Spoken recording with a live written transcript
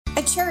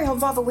Cherry Hill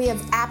Volvo, we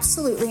have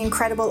absolutely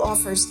incredible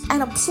offers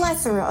and a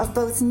plethora of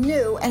both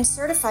new and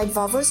certified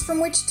Volvos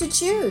from which to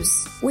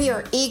choose. We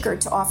are eager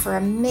to offer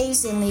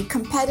amazingly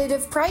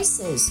competitive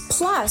prices,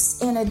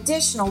 plus an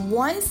additional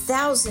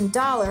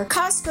 $1,000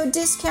 Costco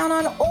discount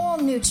on all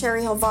new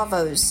Cherry Hill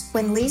Volvos.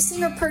 When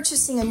leasing or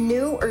purchasing a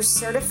new or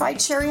certified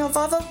Cherry Hill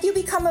Volvo, you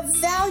become a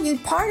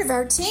valued part of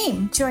our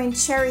team. Join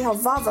Cherry Hill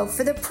Volvo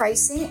for the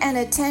pricing and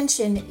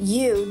attention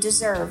you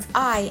deserve.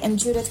 I am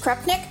Judith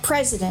Krupnick,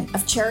 president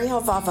of Cherry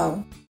Hill Volvo.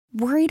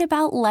 Worried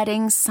about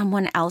letting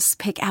someone else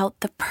pick out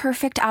the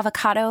perfect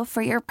avocado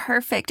for your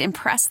perfect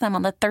impress them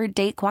on the third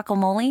date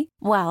guacamole?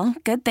 Well,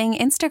 good thing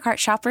Instacart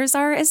shoppers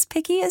are as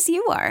picky as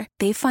you are.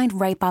 They find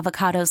ripe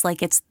avocados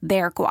like it's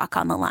their guac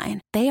on the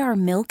line. They are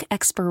milk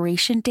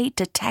expiration date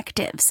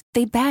detectives.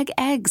 They bag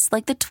eggs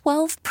like the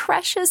 12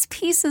 precious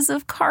pieces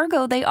of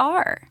cargo they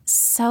are.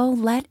 So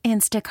let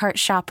Instacart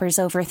shoppers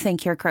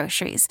overthink your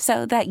groceries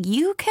so that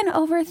you can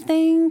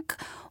overthink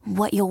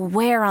what you'll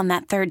wear on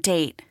that third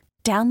date.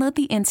 Download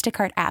the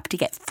Instacart app to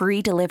get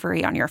free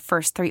delivery on your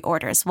first 3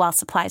 orders while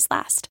supplies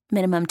last.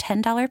 Minimum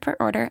 $10 per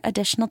order.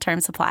 Additional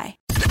terms apply.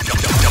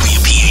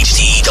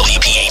 WPHT,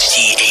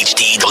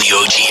 HD,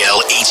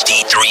 WOGL,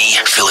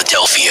 HD3,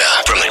 Philadelphia.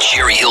 From the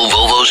Cherry Hill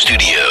Volvo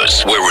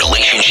Studios, where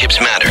relationships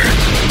matter.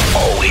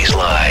 Always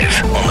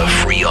live on the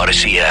free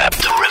Odyssey app.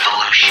 The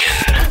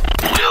revolution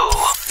will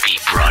be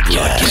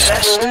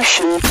broadcast.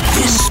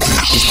 This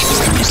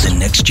is the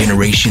next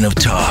generation of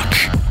talk.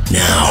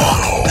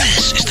 Now,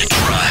 this is the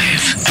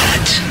Drive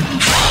at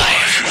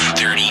 5.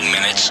 30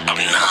 minutes of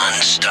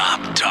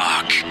non-stop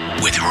talk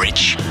with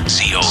Rich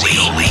Zeoli.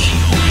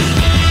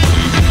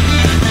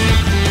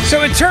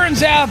 So it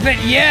turns out that,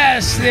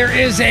 yes, there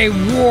is a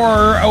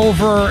war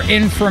over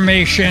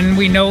information.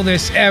 We know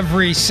this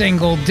every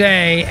single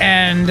day,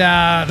 and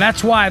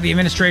that's why the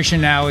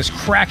administration now is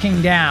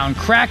cracking down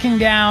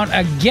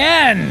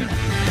again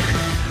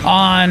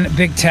on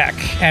big tech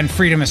and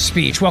freedom of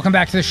speech. Welcome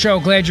back to the show.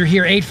 Glad you're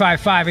here.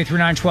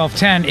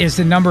 855-839-1210 is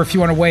the number if you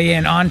want to weigh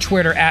in. On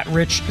Twitter, at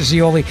Rich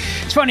Zeoli.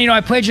 It's funny,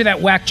 I played you that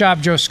whack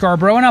job Joe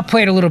Scarborough, and I'll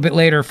play it a little bit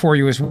later for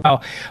you as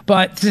well.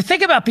 But to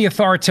think about the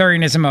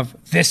authoritarianism of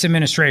this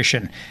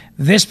administration,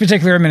 this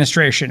particular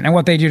administration, and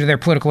what they do to their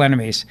political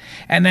enemies,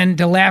 and then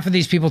to laugh at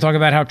these people talk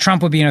about how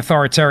Trump would be an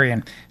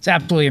authoritarian. It's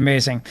absolutely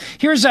amazing.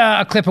 Here's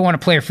a clip I want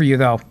to play for you,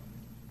 though.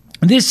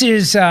 This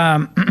is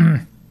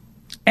Anna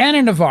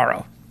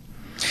Navarro,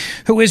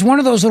 who is one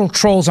of those little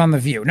trolls on The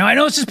View. Now, I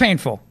know this is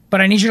painful, but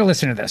I need you to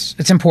listen to this.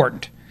 It's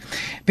important.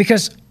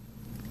 Because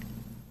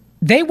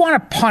they want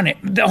to punish.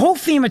 The whole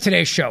theme of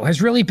today's show has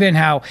really been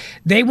how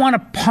they want to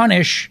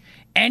punish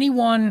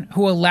anyone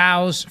who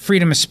allows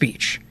freedom of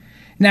speech.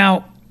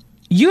 Now,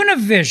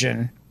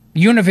 Univision,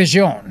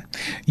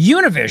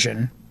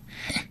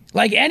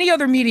 like any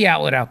other media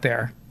outlet out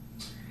there,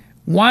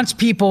 wants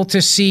people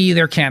to see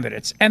their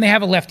candidates. And they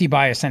have a lefty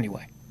bias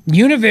anyway.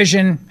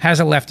 Univision has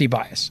a lefty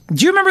bias.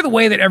 Do you remember the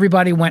way that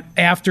everybody went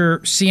after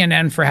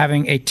CNN for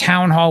having a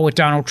town hall with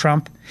Donald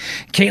Trump?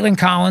 Caitlin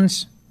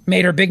Collins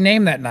made her big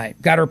name that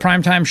night, got her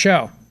primetime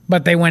show,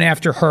 but they went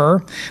after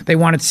her. They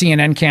wanted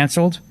CNN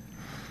canceled.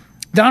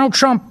 Donald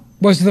Trump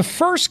was the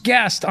first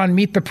guest on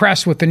Meet the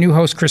Press with the new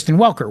host, Kristen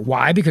Welker.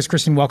 Why? Because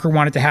Kristen Welker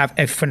wanted to have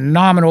a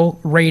phenomenal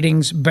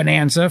ratings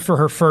bonanza for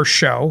her first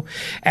show.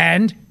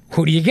 And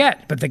who do you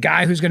get but the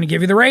guy who's going to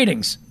give you the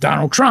ratings?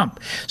 Donald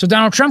Trump. So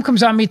Donald Trump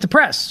comes on Meet the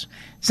Press.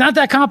 It's not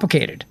that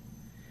complicated.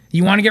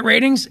 You want to get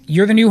ratings?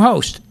 You're the new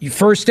host. Your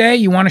first day,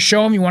 you want to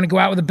show him, you want to go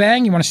out with a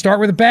bang, you want to start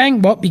with a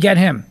bang? Well, you get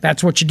him.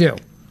 That's what you do.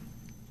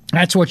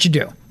 That's what you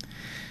do.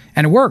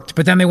 And it worked,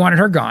 but then they wanted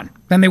her gone.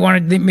 Then they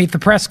wanted to Meet the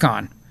Press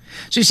gone.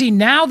 So you see,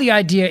 now the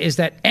idea is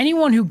that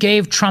anyone who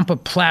gave Trump a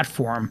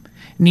platform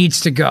needs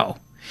to go.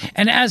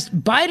 And as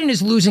Biden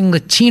is losing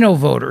Latino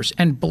voters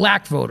and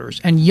black voters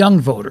and young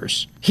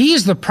voters, he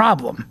is the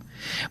problem.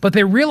 But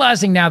they're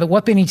realizing now that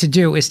what they need to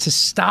do is to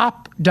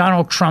stop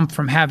Donald Trump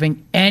from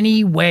having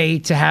any way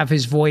to have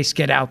his voice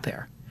get out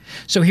there.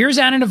 So here's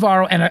Anna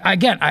Navarro. And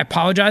again, I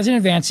apologize in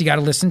advance. You got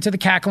to listen to the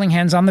cackling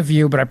hens on The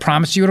View, but I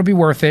promise you it'll be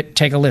worth it.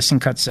 Take a listen,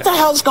 cut six. What the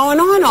hell's going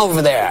on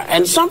over there?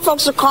 And some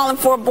folks are calling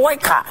for a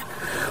boycott.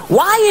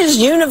 Why is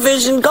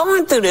Univision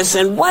going through this,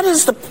 and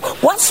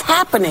what's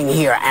happening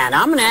here, Anna?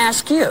 I'm going to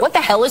ask you. What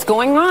the hell is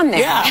going on there?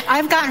 Yeah.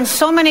 I've gotten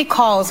so many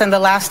calls in the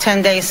last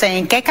 10 days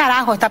saying, ¿Qué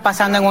carajo está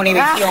pasando en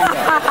Univision?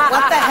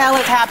 What the hell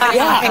is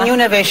happening in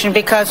Univision?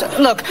 Because,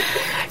 look,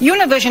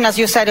 Univision, as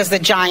you said, is the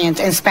giant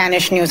in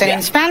Spanish news. And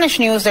in Spanish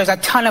news, there's a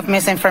ton of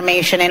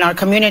misinformation in our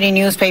community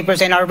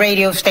newspapers, in our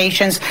radio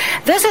stations.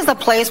 This is the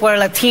place where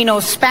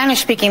Latinos,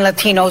 Spanish-speaking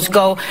Latinos,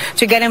 go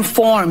to get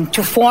informed,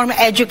 to form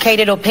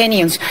educated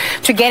opinions,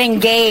 to get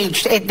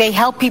engaged. They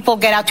help people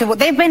get out to.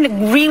 They've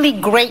been really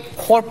great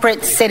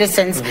corporate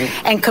citizens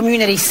and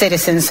community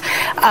citizens.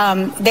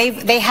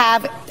 They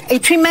have a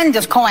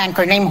tremendous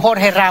co-anchor named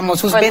Jorge Ramos,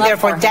 who's been there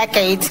for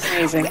decades.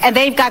 And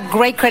they've got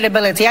great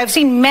credibility. I've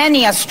seen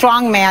many a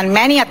strong man,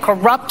 many a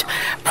corrupt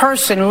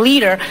person,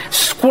 leader,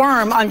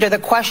 squirm under the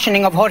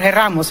questioning of Jorge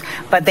Ramos.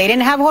 But they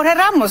didn't have Jorge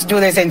Ramos do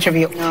this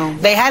interview. No.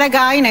 They had a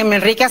guy named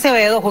Enrique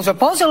Acevedo, who's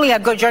supposedly a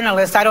good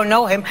journalist. I don't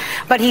know him.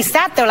 But he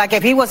sat there like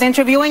if he was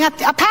interviewing a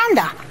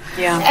panda.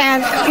 Yeah.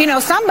 And, you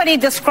know, somebody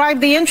described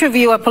the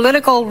interview, a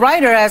political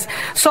writer, as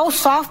so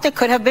soft it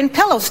could have been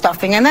pillow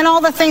stuffing. And then all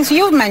the things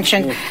you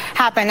mentioned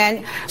happened.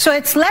 And so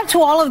it's led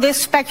to all of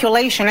this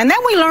speculation. And then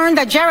we learned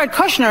that Jared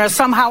Kushner is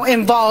somehow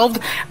involved,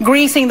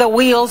 greasing the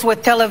wheels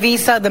with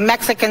Televisa, the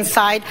Mexican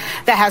side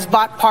that has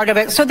bought part of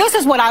it. So this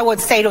is what I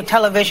would say to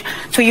television,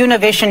 to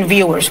Univision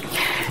viewers.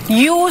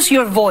 Use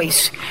your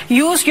voice.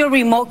 Use your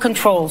remote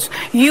controls.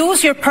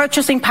 Use your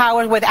purchasing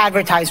power with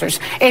advertisers.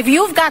 If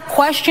you've got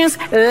questions,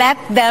 let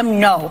them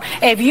know.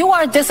 If you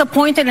are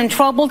disappointed and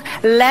troubled,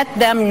 let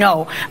them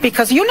know.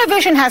 Because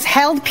Univision has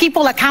held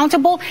people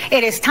accountable.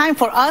 It is time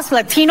for us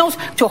Latinos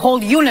to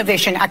hold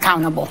Univision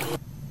accountable.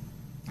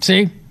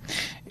 See?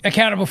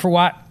 Accountable for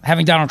what?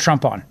 Having Donald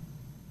Trump on.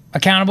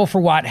 Accountable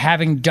for what?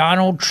 Having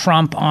Donald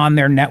Trump on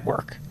their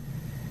network.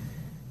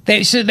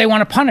 They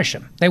want to punish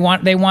him. They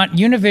want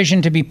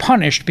Univision to be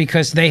punished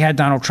because they had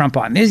Donald Trump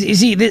on. This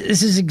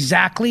is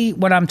exactly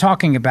what I'm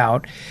talking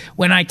about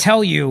when I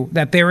tell you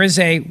that there is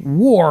a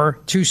war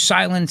to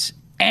silence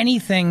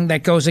anything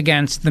that goes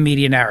against the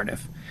media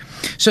narrative.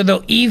 So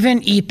they'll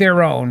even eat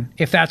their own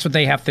if that's what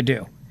they have to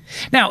do.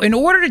 Now, in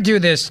order to do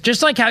this,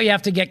 just like how you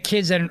have to get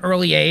kids at an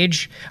early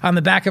age on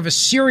the back of a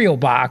cereal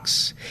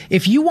box,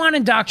 if you want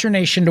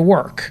indoctrination to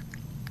work,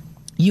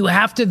 you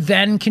have to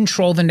then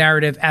control the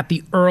narrative at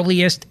the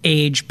earliest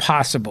age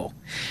possible.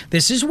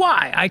 This is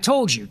why I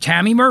told you,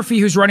 Tammy Murphy,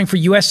 who's running for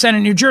U.S.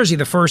 Senate New Jersey,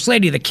 the First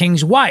Lady, the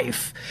King's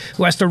wife,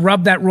 who has to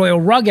rub that royal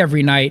rug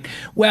every night.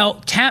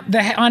 Well,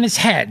 on his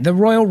head, the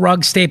royal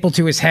rug stapled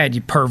to his head,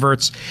 you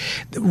perverts.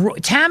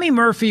 Tammy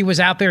Murphy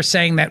was out there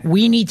saying that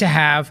we need to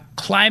have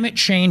climate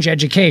change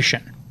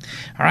education.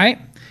 All right?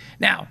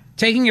 Now,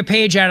 taking a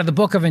page out of the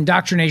book of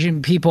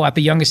indoctrination people at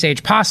the youngest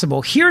age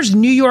possible, here's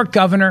New York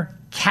Governor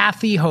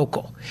Kathy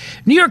Hochul.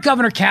 New York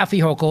Governor Kathy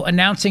Hochul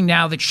announcing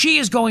now that she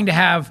is going to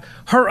have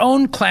her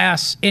own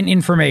class in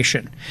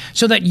information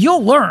so that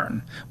you'll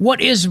learn what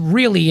is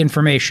really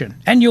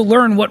information and you'll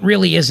learn what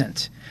really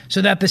isn't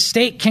so that the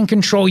state can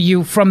control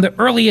you from the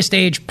earliest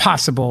age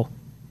possible.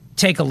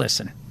 Take a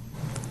listen.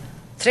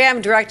 Today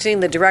I'm directing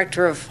the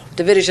Director of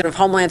Division of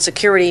Homeland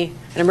Security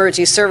and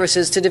Emergency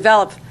Services to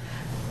develop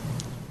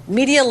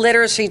media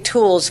literacy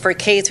tools for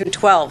K through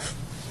 12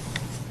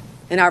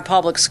 in our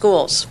public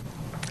schools.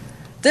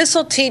 This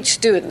will teach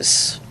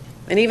students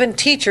and even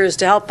teachers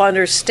to help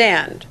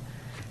understand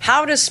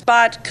how to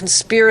spot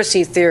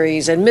conspiracy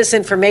theories and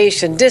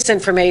misinformation,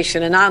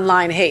 disinformation, and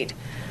online hate.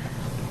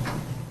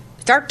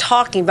 Start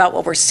talking about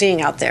what we're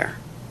seeing out there.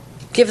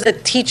 Give the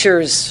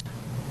teachers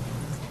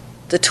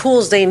the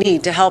tools they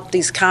need to help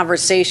these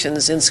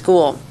conversations in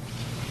school.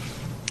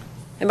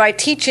 And by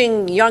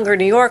teaching younger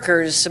New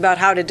Yorkers about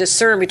how to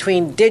discern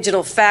between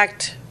digital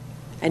fact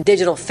and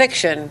digital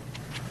fiction,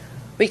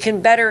 we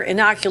can better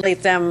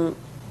inoculate them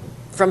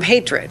from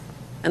hatred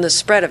and the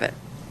spread of it,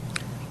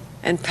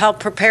 and help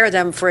prepare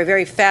them for a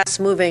very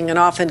fast-moving and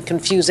often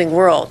confusing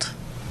world.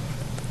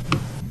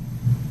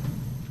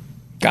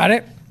 Got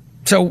it?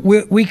 So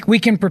we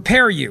can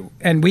prepare you,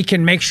 and we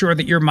can make sure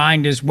that your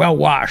mind is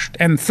well-washed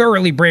and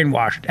thoroughly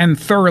brainwashed and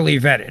thoroughly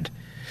vetted.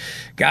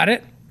 Got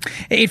it?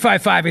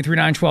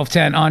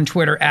 855-839-1210 on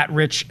Twitter at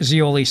Rich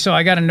Zeoli. So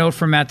I got a note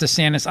from Matt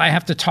DeSantis. I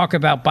have to talk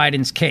about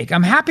Biden's cake.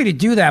 I'm happy to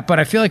do that, but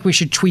I feel like we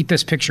should tweet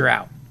this picture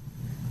out.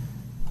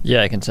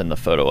 Yeah, I can send the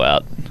photo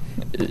out.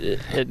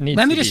 It needs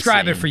Let me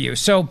describe it for you.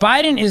 So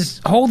Biden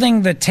is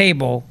holding the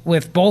table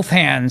with both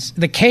hands.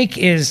 The cake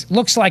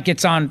looks like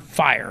it's on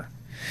fire.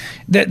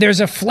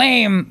 There's a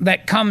flame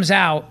that comes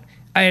out,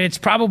 and it's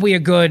probably a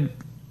good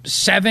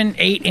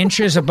 7-8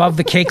 inches above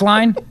the cake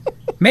line.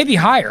 Maybe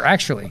higher,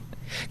 actually.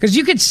 Because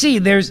you could see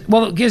there's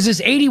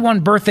 81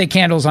 birthday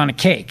candles on a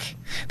cake.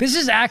 This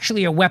is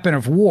actually a weapon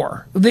of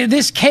war.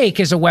 This cake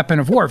is a weapon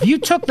of war. If you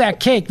took that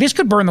cake, this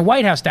could burn the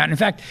White House down. In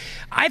fact,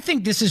 I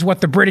think this is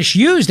what the British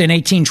used in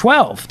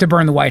 1812 to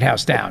burn the White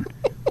House down,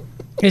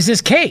 is this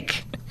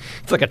cake.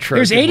 It's like a Trojan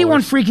There's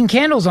 81 horse. freaking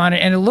candles on it,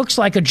 and it looks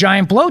like a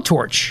giant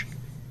blowtorch.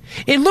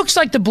 It looks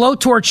like the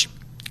blowtorch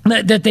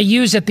that they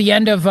use at the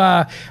end of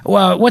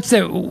what's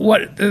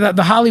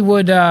the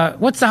Hollywood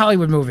what's the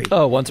Hollywood movie?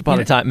 Oh, Once Upon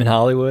a Time in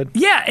Hollywood.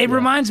 Yeah, it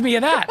reminds me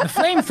of that. The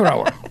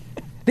flamethrower.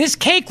 This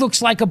cake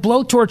looks like a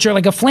blowtorch or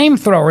like a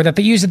flamethrower that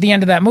they use at the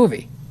end of that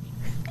movie.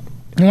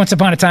 Once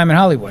Upon a Time in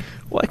Hollywood.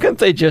 Why couldn't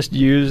they just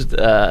used?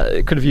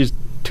 Could have used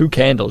 2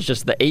 candles,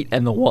 just the 8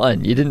 and the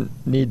 1. You didn't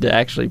need to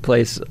actually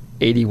place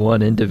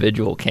 81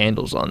 individual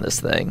candles on this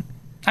thing.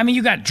 I mean,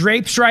 you got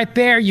drapes right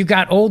there. You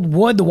got old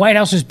wood. The White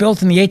House was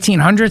built in the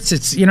 1800s.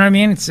 It's, you know what I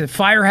mean? It's a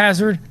fire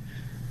hazard.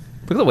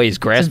 Look at the way he's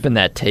grasping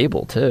that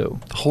table, too.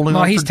 Holding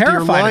on he's for dear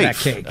terrified of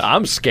life. that cake.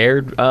 I'm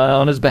scared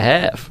on his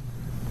behalf.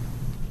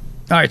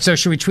 All right, so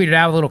should we tweet it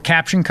out, a little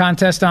caption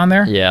contest on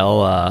there? Yeah,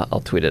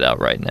 I'll tweet it out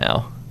right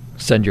now.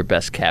 Send your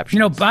best caption.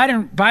 You know,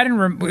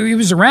 Biden, he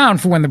was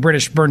around for when the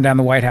British burned down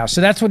the White House,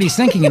 so that's what he's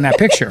thinking in that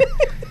picture.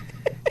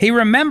 He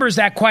remembers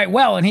that quite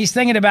well, and he's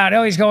thinking about,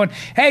 he's going,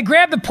 hey,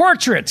 grab the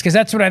portraits, because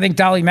that's what I think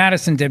Dolly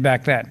Madison did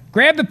back then.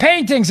 Grab the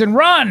paintings and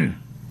run.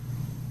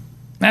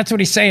 That's what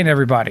he's saying to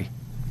everybody.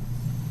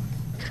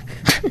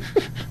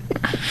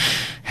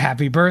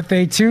 Happy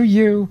birthday to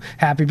you.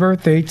 Happy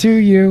birthday to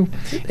you.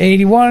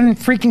 81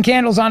 freaking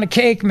candles on a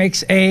cake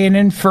makes an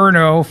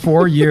inferno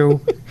for you.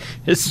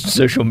 His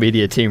social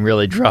media team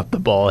really dropped the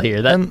ball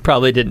here. That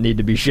probably didn't need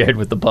to be shared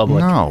with the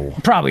public. No.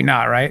 Probably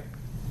not, right?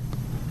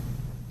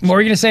 What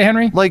were you going to say,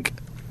 Henry? Like,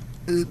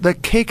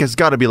 that cake has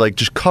got to be, like,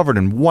 just covered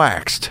in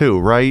wax, too,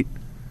 right?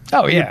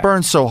 Oh, yeah. It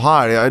burns so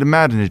hot. I'd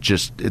imagine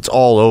it's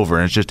all over,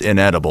 and it's just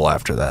inedible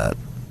after that.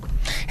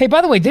 Hey,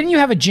 by the way, didn't you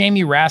have a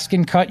Jamie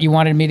Raskin cut you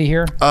wanted me to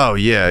hear? Oh,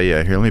 yeah.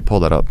 Here, let me pull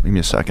that up. Give me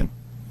a second.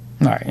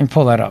 All right, and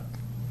pull that up.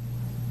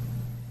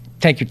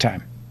 Take your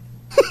time.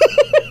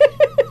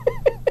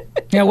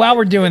 While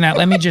we're doing that,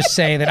 let me just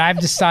say that I've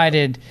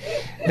decided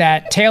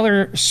that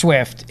Taylor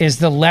Swift is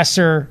the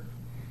lesser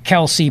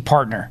Kelsey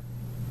partner.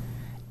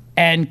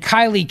 And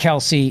Kylie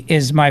Kelsey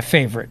is my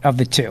favorite of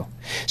the two.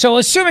 So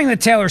assuming that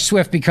Taylor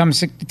Swift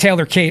becomes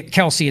Taylor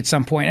Kelsey at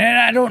some point, and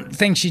I don't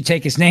think she'd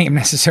take his name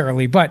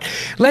necessarily, but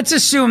let's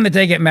assume that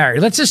they get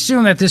married. Let's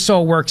assume that this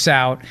all works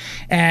out,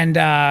 and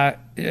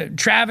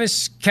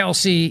Travis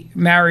Kelsey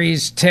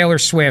marries Taylor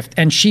Swift,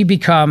 and she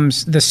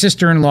becomes the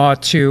sister-in-law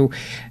to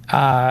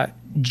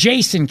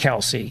Jason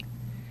Kelsey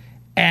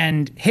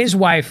and his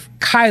wife,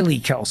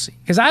 Kylie Kelsey.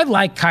 Because I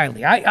like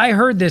Kylie. I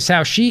heard this,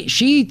 how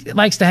she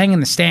likes to hang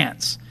in the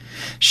stands.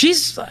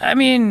 She's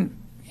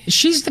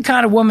the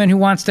kind of woman who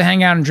wants to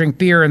hang out and drink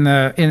beer in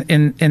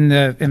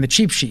the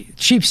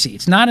cheap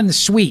seats, not in the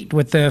suite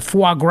with the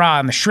foie gras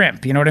and the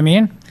shrimp. You know what I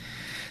mean?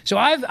 So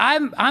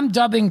I'm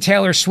dubbing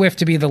Taylor Swift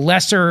to be the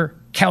lesser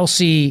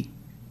Kelsey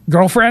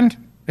girlfriend.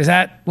 Is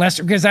that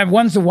lesser? Because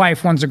one's the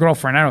wife, one's the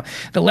girlfriend. I don't know.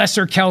 The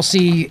lesser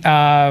Kelsey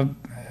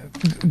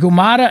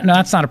Gumata. No,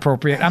 that's not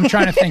appropriate. I'm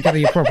trying to think of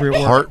the appropriate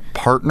word.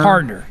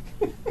 Partner.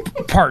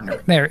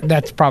 There,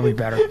 that's probably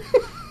better.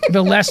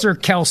 The lesser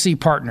Kelsey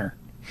partner.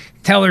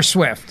 Taylor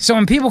Swift. So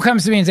when people come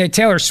to me and say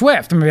Taylor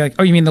Swift, I'm going to be like,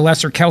 oh, you mean the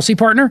lesser Kelsey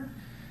partner?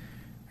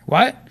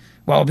 What?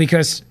 Well,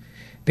 because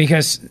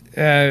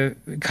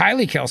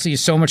Kylie Kelsey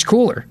is so much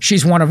cooler.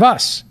 She's one of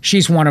us.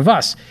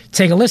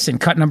 Take a listen.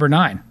 Cut number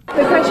 9.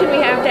 The question we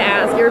have to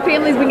ask, your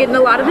family's been getting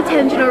a lot of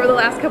attention over the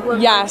last couple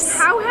of Yes. months.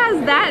 How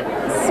has that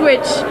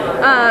switch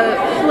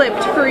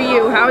flipped for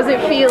you? How is it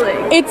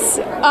feeling? It's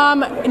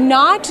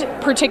not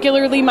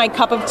particularly my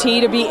cup of tea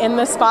to be in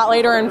the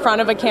spotlight or in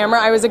front of a camera.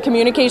 I was a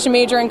communication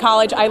major in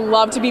college. I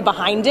love to be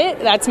behind it.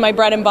 That's my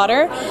bread and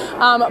butter.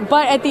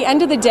 But at the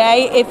end of the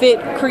day, if it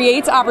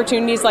creates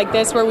opportunities like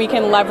this where we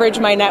can leverage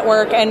my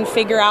network and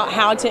figure out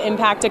how to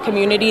impact a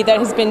community that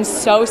has been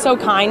so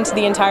kind to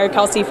the entire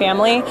Kelsey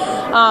family,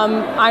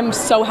 I'm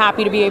so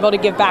happy to be able to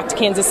give back to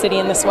Kansas City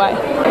in this way.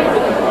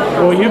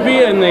 Will you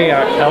be in the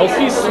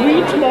Kelsey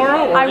suite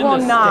tomorrow? Or I will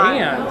not.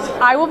 Stands?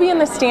 I will be in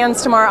the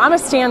stands tomorrow. I'm a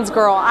stands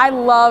girl. I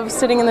love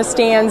sitting in the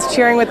stands,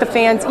 cheering with the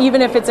fans,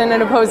 even if it's in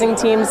an opposing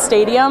team's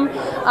stadium.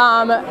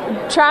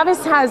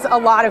 Travis has a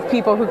lot of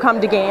people who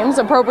come to games,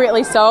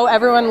 appropriately so.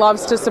 Everyone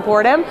loves to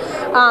support him,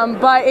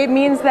 but it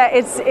means that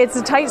it's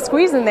a tight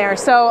squeeze in there.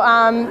 So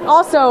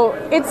also,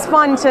 it's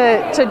fun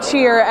to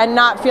cheer and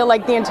not feel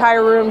like the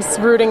entire room's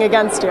rooting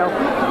against you.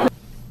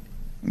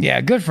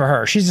 Yeah, good for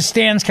her. She's a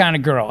stands kind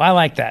of girl. I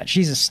like that.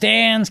 She's a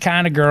stands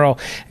kind of girl,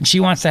 and she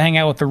wants to hang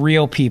out with the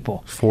real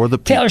people. For the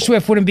people. Taylor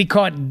Swift wouldn't be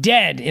caught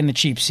dead in the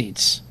cheap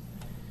seats.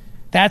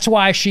 That's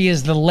why she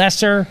is the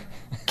lesser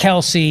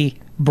Kelsey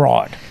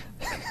broad.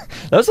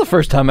 That was the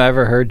first time I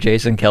ever heard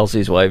Jason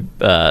Kelsey's wife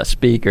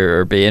speak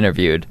or be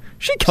interviewed.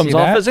 She comes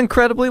off as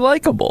incredibly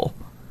likable.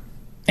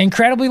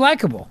 Incredibly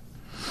likable.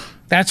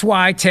 That's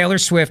why Taylor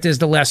Swift is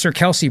the lesser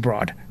Kelsey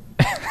broad.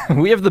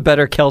 We have the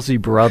better Kelsey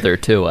brother,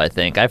 too, I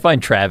think. I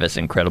find Travis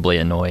incredibly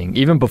annoying,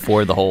 even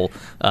before the whole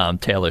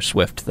Taylor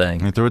Swift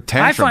thing.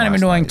 I find him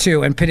annoying,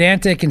 too, and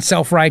pedantic and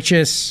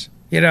self-righteous,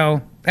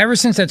 ever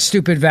since that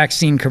stupid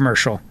vaccine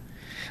commercial.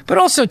 But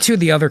also, too,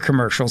 the other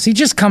commercials. He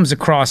just comes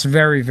across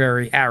very,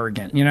 very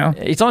arrogant,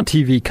 He's on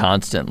TV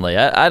constantly.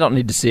 I don't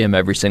need to see him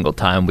every single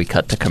time we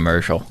cut to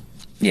commercial.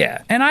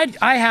 Yeah, and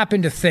I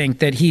happen to think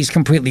that he's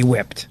completely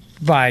whipped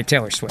by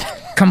Taylor Swift.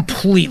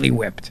 Completely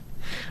whipped.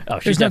 Oh,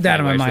 there's no doubt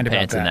in my mind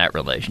about that. In that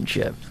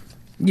relationship.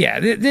 Yeah,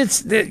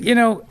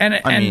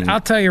 and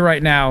I'll tell you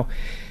right now,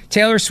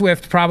 Taylor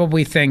Swift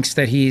probably thinks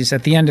that he's,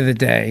 at the end of the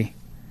day,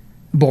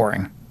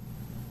 boring.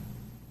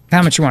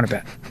 How much you want to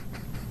bet?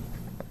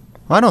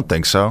 I don't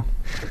think so.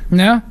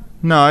 No?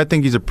 No, I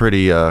think he's a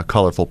pretty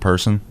colorful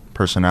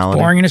personality.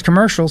 Boring in his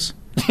commercials.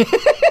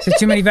 Said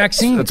too many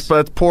vaccines.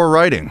 That's poor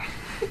writing.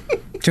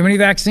 Too many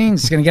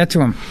vaccines. It's going to get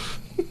to him.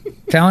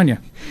 Telling you.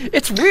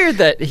 It's weird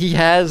that he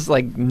has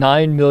like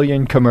 9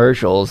 million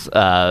commercials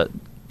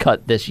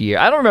cut this year.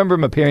 I don't remember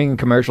him appearing in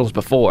commercials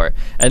before.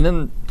 And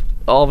then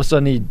all of a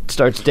sudden he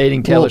starts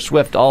dating Taylor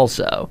Swift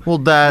also. Well,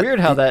 that weird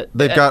how that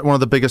they've got one of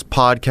the biggest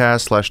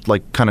podcasts /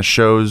 like kind of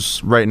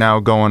shows right now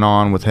going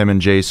on with him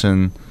and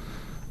Jason.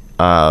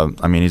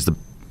 I mean, he's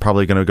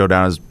probably going to go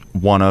down as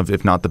one of,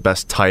 if not the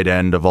best tight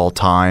end of all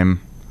time.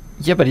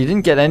 Yeah, but he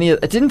didn't get any.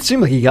 It didn't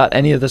seem like he got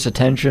any of this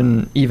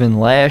attention even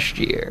last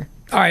year.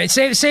 All right,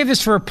 save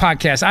this for a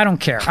podcast. I don't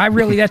care.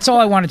 That's all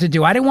I wanted to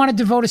do. I didn't want to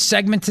devote a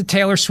segment to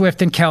Taylor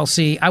Swift and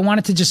Kelsey. I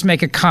wanted to just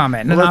make a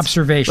comment, an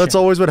observation. That's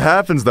always what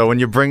happens, though. When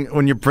you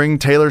bring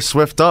Taylor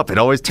Swift up, it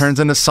always turns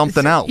into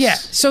something else. Yeah.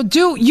 So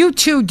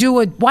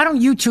why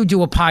don't you two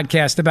do a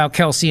podcast about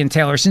Kelsey and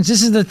Taylor, since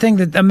this is the thing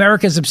that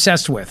America's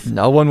obsessed with?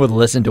 No one would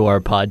listen to our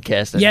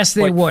podcast. Yes,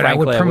 they would. Frankly, I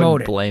would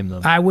promote it. Blame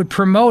them. I would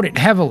promote it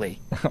heavily.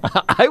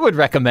 I would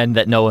recommend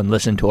that no one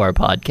listen to our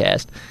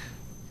podcast.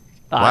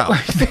 Wow.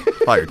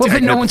 Well,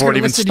 then no one's going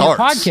to listen to your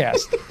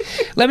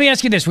podcast. Let me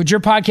ask you this. Would your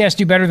podcast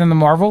do better than the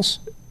Marvels?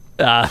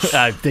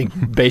 I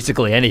think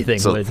basically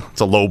anything would. It's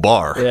a low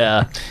bar.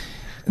 Yeah.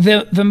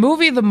 The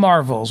movie The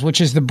Marvels,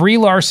 which is the Brie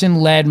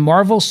Larson-led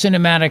Marvel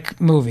cinematic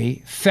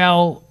movie,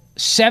 fell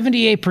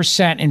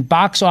 78% in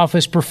box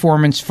office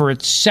performance for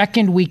its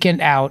second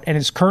weekend out and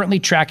is currently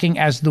tracking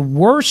as the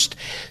worst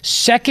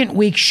second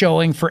week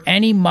showing for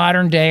any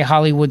modern-day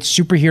Hollywood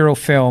superhero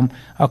film,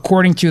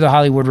 according to The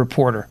Hollywood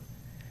Reporter.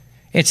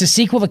 It's a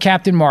sequel to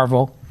Captain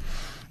Marvel,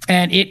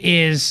 and it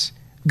is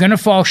going to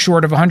fall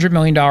short of $100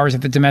 million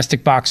at the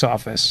domestic box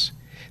office.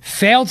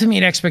 Failed to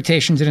meet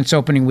expectations in its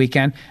opening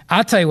weekend.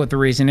 I'll tell you what the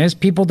reason is.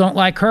 People don't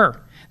like her.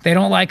 They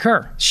don't like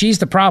her. She's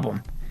the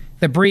problem.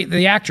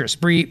 The actress,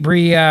 Brie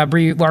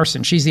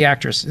Larson. She's the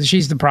actress.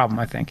 She's the problem,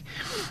 I think.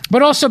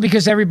 But also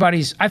because I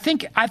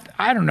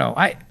don't know.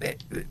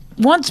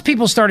 Once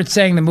people started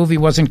saying the movie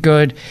wasn't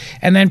good,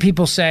 and then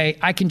people say,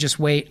 I can just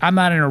wait. I'm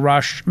not in a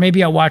rush.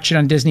 Maybe I'll watch it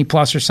on Disney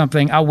Plus or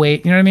something. I'll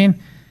wait. You know what I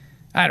mean?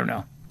 I don't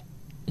know.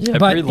 Yeah,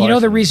 but you know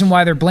the reason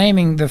why they're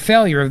blaming the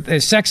failure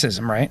is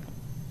sexism, right?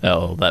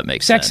 Oh, that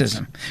makes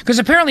sexism. Because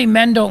apparently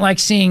men don't like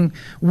seeing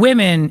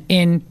women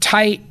in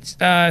tight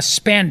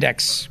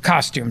spandex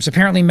costumes.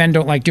 Apparently men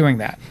don't like doing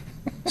that.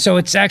 So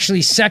it's actually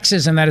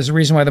sexism that is the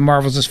reason why The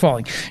Marvels is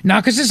falling.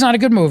 Not because it's not a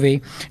good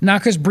movie, not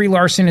because Brie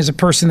Larson is a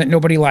person that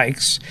nobody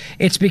likes.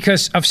 It's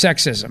because of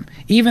sexism.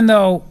 Even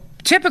though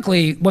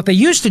typically what they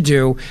used to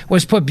do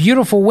was put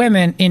beautiful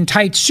women in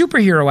tight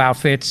superhero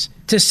outfits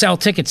to sell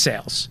ticket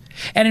sales.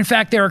 And in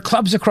fact, there are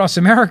clubs across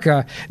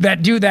America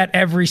that do that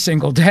every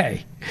single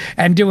day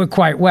and do it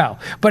quite well.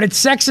 But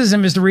it's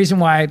sexism is the reason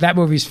why that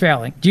movie's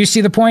failing. Do you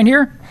see the point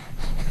here?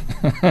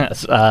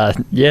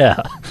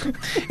 Yeah.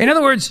 In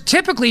other words,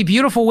 typically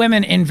beautiful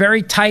women in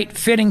very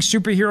tight-fitting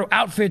superhero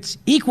outfits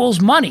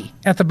equals money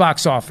at the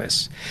box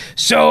office.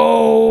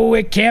 So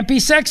it can't be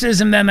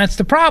sexism, then that's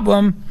the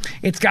problem.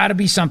 It's got to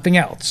be something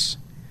else.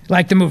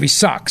 Like the movie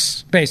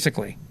sucks,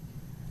 basically.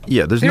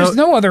 Yeah, there's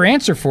no other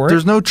answer for it.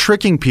 There's no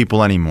tricking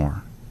people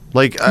anymore.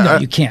 No,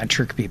 you can't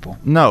trick people.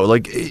 No,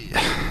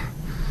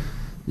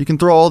 you can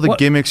throw all the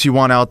gimmicks you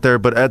want out there,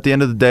 but at the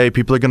end of the day,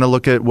 people are going to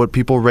look at what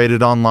people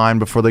rated online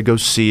before they go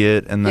see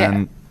it, and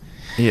then,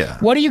 yeah.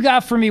 What do you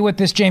got for me with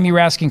this Jamie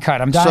Raskin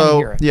cut? I'm dying to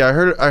hear it. Yeah, I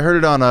heard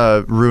it on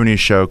a Rooney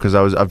show because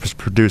I was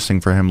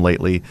producing for him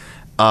lately.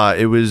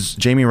 It was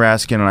Jamie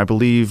Raskin and I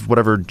believe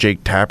whatever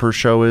Jake Tapper's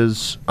show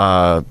is,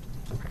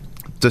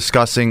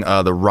 discussing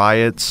the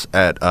riots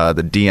at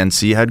the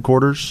DNC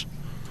headquarters.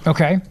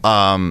 Okay.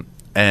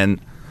 And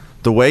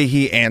the way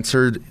he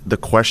answered the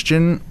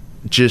question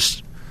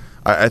just...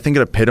 I think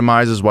it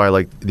epitomizes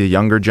why the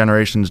younger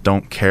generations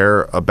don't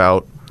care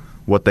about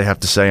what they have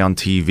to say on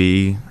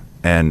TV,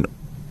 and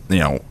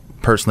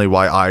personally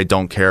why I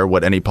don't care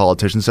what any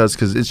politician says,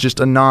 because it's just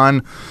a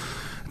non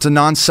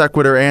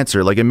sequitur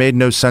answer. It made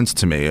no sense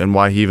to me, and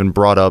why he even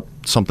brought up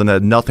something that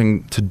had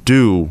nothing to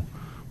do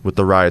with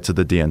the riots at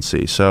the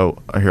DNC.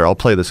 So here, I'll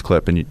play this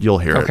clip and you'll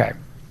hear it.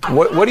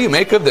 What do you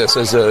make of this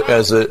as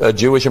a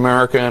Jewish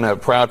American, a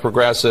proud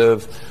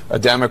progressive, a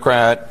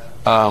Democrat?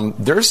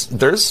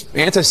 There's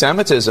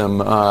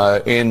anti-Semitism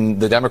in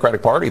the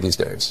Democratic Party these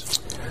days.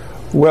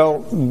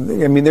 Well, I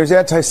mean, there's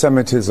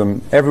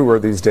anti-Semitism everywhere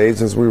these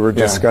days, as we were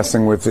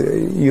discussing with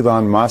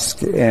Elon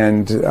Musk.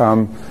 And, I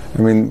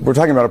mean, we're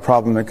talking about a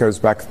problem that goes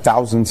back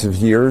thousands of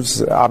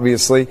years,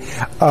 obviously.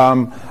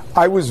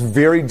 I was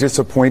very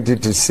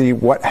disappointed to see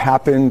what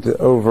happened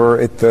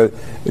over at the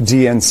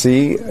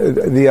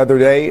DNC the other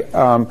day.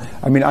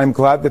 I mean, I'm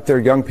glad that there are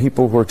young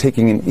people who are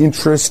taking an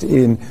interest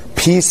in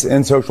peace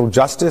and social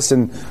justice,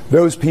 and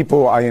those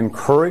people I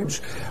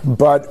encourage.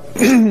 But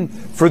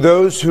for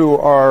those who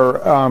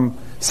are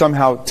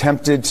somehow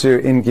tempted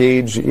to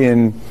engage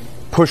in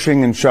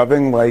pushing and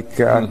shoving, like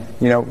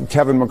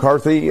Kevin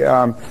McCarthy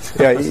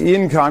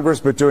in Congress,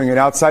 but doing it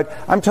outside,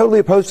 I'm totally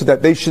opposed to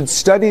that. They should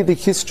study the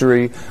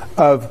history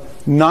of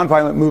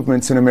nonviolent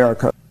movements in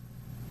America.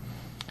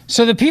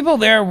 So the people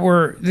there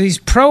were, these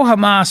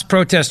pro-Hamas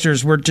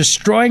protesters were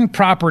destroying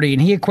property,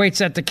 and he equates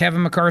that to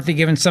Kevin McCarthy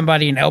giving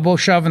somebody an elbow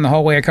shove in the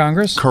hallway of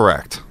Congress?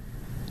 Correct.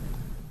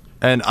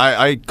 And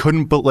I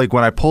couldn't,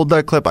 when I pulled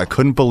that clip, I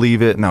couldn't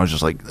believe it, and I was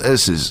just like,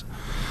 this is...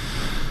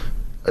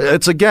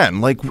 It's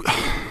again, like,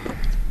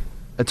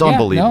 it's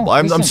unbelievable. No,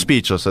 I'm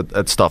speechless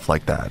at stuff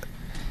like that.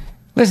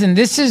 Listen,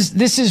 this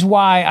is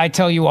why I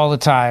tell you all the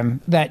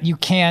time that you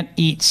can't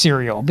eat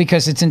cereal,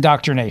 because it's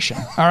indoctrination.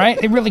 All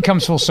right? It really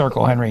comes full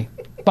circle, Henry.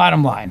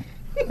 Bottom line.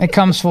 It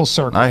comes full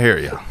circle. I hear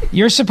you.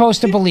 You're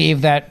supposed to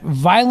believe that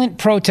violent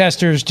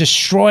protesters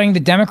destroying the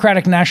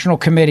Democratic National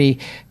Committee,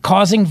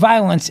 causing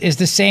violence, is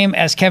the same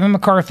as Kevin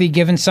McCarthy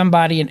giving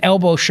somebody an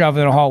elbow shove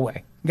in a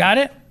hallway. Got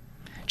it?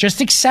 Just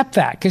accept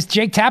that, because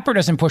Jake Tapper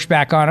doesn't push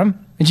back on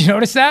him. Did you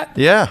notice that?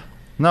 Yeah.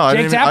 No,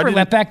 Jake Tapper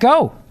let that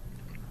go.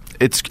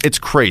 It's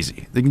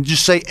crazy. They can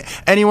just say,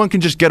 anyone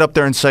can just get up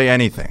there and say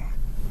anything.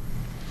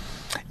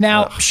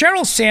 Now,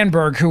 Sheryl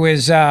Sandberg, who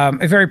is a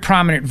very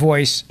prominent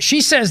voice, she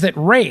says that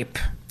rape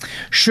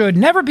should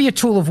never be a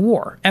tool of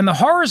war, and the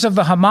horrors of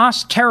the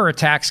Hamas terror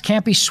attacks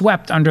can't be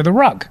swept under the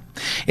rug.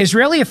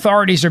 Israeli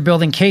authorities are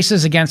building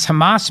cases against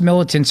Hamas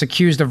militants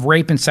accused of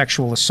rape and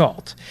sexual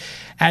assault.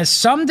 As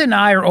some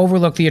deny or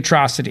overlook the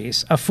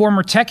atrocities, a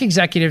former tech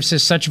executive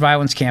says such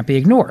violence can't be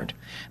ignored.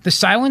 The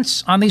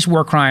silence on these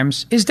war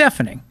crimes is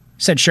deafening,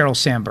 said Sheryl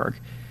Sandberg.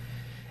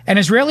 And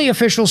Israeli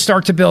officials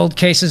start to build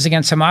cases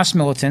against Hamas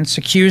militants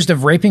accused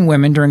of raping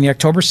women during the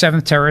October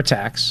 7th terror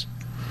attacks.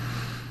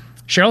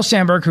 Sheryl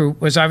Sandberg, who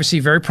was obviously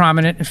very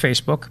prominent in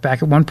Facebook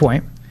back at one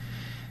point,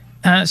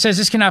 says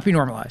this cannot be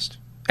normalized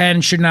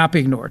and should not be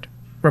ignored.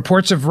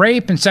 Reports of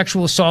rape and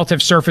sexual assault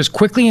have surfaced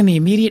quickly in the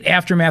immediate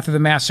aftermath of the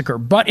massacre.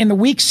 But in the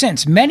weeks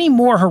since, many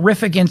more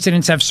horrific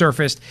incidents have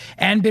surfaced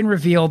and been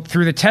revealed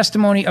through the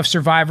testimony of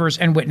survivors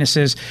and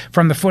witnesses,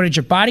 from the footage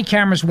of body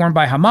cameras worn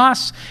by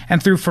Hamas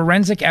and through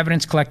forensic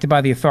evidence collected by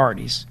the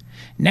authorities.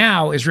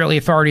 Now, Israeli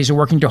authorities are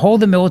working to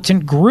hold the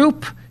militant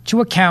group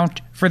to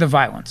account for the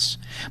violence.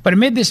 But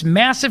amid this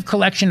massive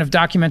collection of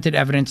documented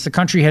evidence, the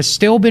country has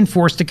still been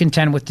forced to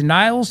contend with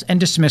denials and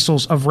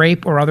dismissals of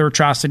rape or other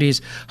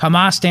atrocities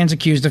Hamas stands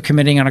accused of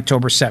committing on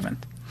October 7th.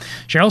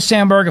 Sheryl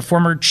Sandberg, a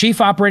former chief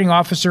operating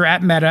officer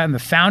at Meta and the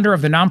founder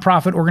of the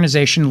nonprofit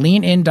organization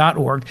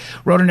leanin.org,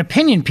 wrote an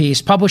opinion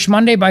piece published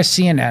Monday by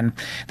CNN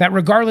that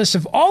regardless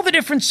of all the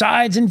different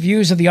sides and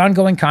views of the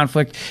ongoing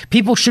conflict,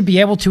 people should be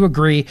able to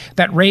agree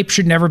that rape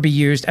should never be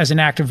used as an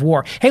act of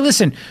war. Hey,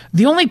 listen,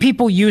 the only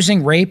people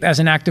using rape as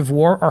an act of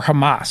war are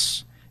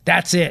Hamas.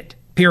 That's it.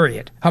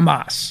 Period.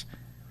 Hamas.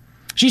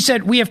 She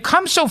said, "We have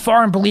come so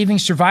far in believing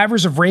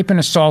survivors of rape and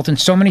assault in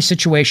so many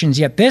situations,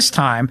 yet this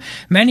time,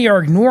 many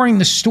are ignoring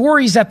the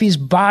stories that these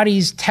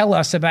bodies tell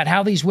us about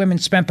how these women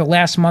spent the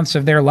last months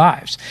of their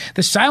lives.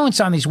 The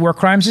silence on these war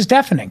crimes is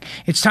deafening.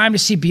 It's time to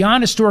see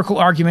beyond historical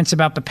arguments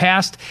about the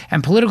past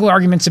and political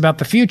arguments about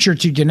the future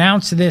to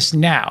denounce this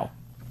now."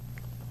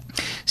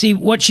 See,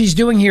 what she's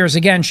doing here is,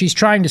 again, she's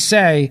trying to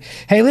say,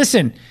 hey,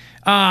 listen,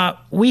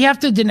 we have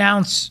to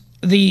denounce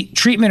the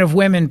treatment of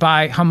women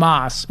by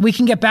Hamas. We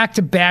can get back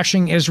to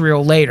bashing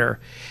Israel later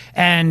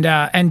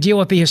and deal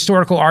with the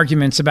historical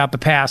arguments about the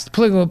past,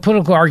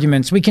 political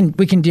arguments. We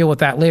can deal with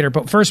that later.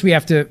 But first we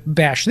have to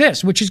bash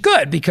this, which is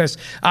good because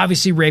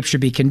obviously rape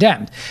should be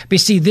condemned. But you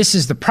see, this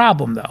is the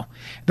problem, though.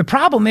 The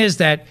problem is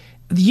that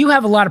you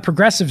have a lot of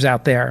progressives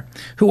out there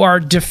who are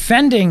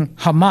defending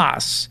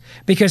Hamas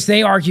because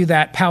they argue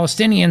that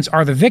Palestinians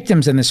are the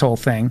victims in this whole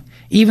thing,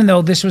 even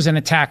though this was an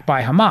attack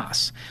by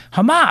Hamas.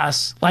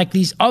 Hamas, like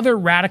these other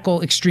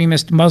radical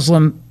extremist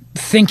Muslim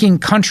thinking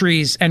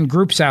countries and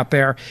groups out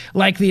there,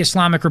 like the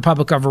Islamic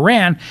Republic of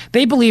Iran,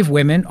 they believe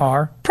women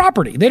are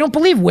property. They don't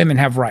believe women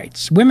have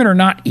rights. Women are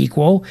not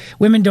equal.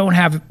 Women don't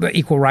have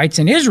equal rights.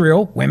 In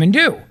Israel, women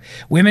do.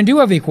 Women do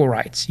have equal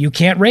rights. You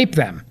can't rape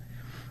them.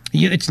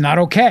 It's not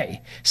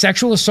okay.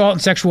 Sexual assault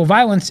and sexual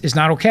violence is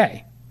not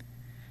okay.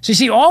 So you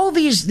see, all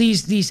these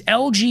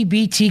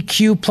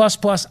LGBTQ++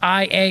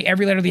 IA,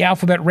 every letter of the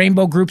alphabet,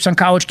 rainbow groups on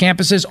college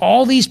campuses,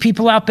 all these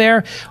people out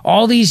there,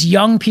 all these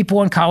young people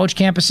on college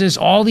campuses,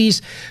 all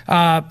these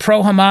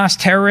pro-Hamas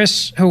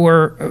terrorists who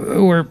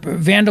are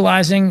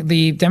vandalizing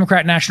the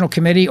Democrat National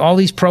Committee, all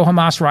these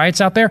pro-Hamas riots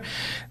out there,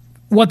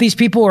 what these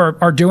people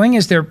are doing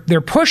is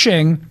they're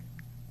pushing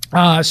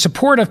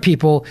support of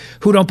people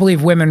who don't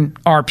believe women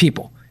are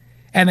people,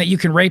 and that you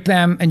can rape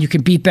them and you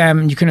can beat them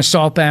and you can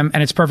assault them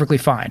and it's perfectly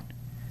fine.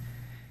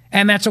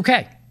 And that's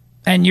okay.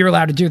 And you're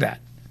allowed to do that.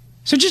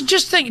 So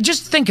just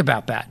think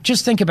about that.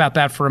 Just think about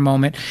that for a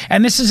moment.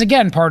 And this is,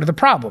 again, part of the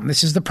problem.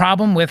 This is the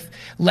problem with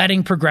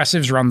letting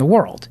progressives run the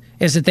world,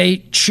 is that they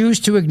choose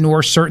to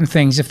ignore certain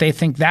things if they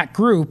think that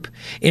group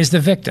is the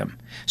victim.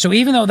 So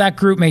even though that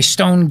group may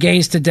stone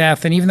gays to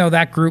death, and even though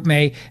that group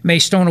may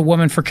stone a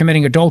woman for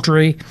committing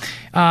adultery,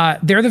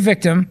 they're the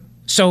victim.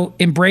 So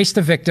embrace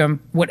the victim.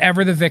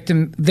 Whatever the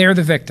victim, they're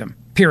the victim,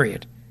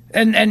 period.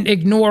 and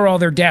ignore all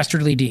their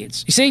dastardly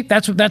deeds. You see,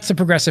 that's the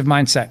progressive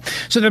mindset.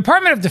 So the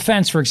Department of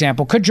Defense, for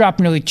example, could drop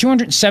nearly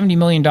 $270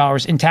 million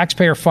in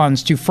taxpayer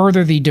funds to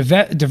further the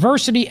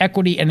diversity,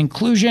 equity, and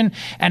inclusion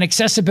and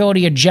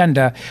accessibility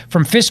agenda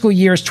from fiscal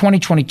years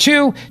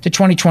 2022 to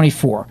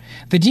 2024.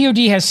 The DoD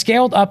has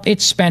scaled up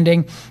its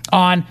spending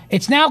on,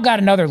 it's now got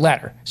another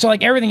letter. So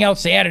like everything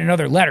else, they added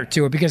another letter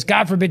to it because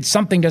God forbid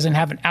something doesn't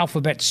have an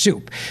alphabet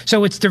soup.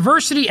 So it's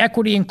diversity,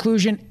 equity,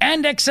 inclusion,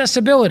 and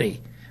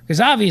accessibility. Because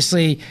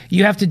obviously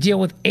you have to deal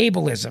with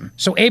ableism.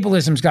 So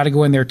ableism's got to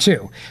go in there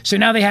too. So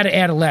now they had to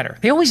add a letter.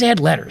 They always add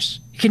letters.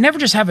 You can never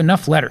just have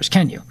enough letters,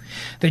 can you?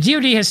 The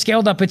DoD has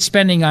scaled up its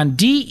spending on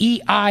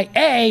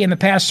DEIA in the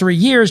past 3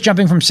 years,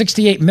 jumping from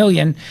 $68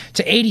 million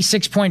to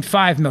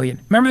 $86.5 million.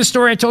 Remember the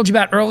story I told you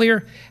about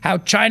earlier? How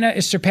China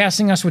is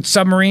surpassing us with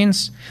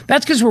submarines?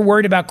 That's because we're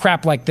worried about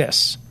crap like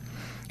this.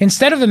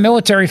 Instead of the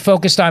military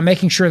focused on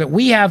making sure that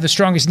we have the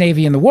strongest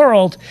Navy in the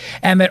world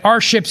and that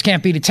our ships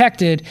can't be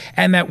detected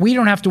and that we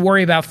don't have to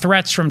worry about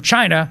threats from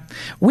China,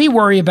 we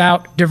worry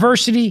about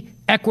diversity,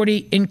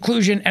 equity,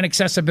 inclusion, and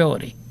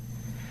accessibility.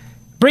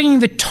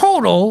 Bringing the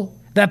total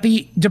that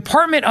the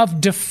Department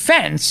of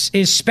Defense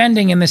is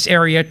spending in this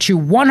area to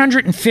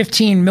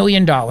 $115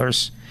 million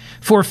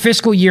for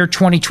fiscal year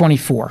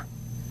 2024.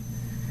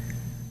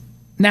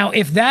 Now,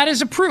 if that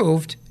is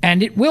approved,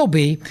 and it will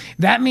be,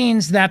 that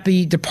means that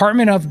the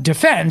Department of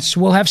Defense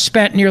will have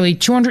spent nearly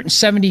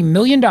 $270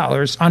 million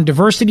on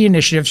diversity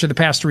initiatives for the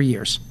past 3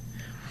 years,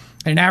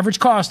 at an average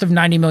cost of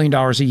 $90 million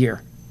a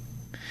year.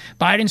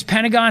 Biden's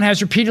Pentagon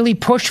has repeatedly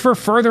pushed for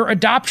further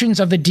adoptions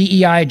of the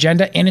DEI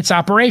agenda in its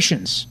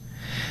operations.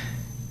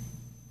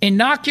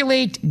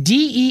 Inoculate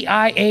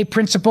DEIA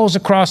principles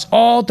across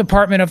all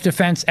Department of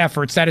Defense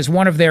efforts. That is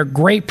one of their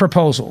great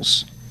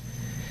proposals.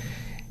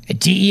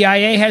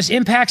 DEIA has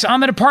impacts on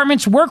the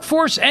department's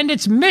workforce and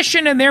its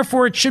mission, and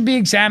therefore it should be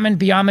examined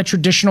beyond the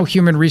traditional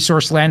human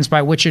resource lens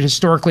by which it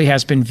historically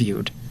has been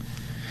viewed.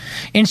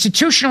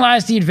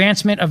 Institutionalize the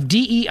advancement of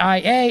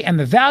DEIA and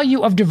the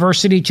value of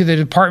diversity to the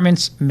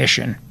department's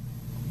mission.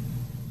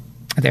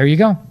 There you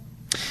go.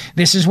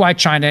 This is why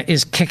China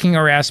is kicking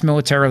our ass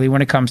militarily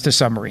when it comes to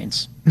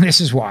submarines. This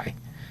is why.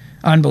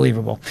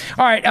 Unbelievable.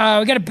 All right,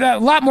 we got a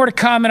lot more to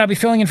come, and I'll be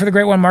filling in for the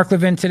great one, Mark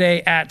Levin,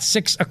 today at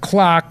 6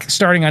 o'clock,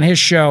 starting on his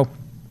show,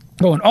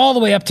 going all the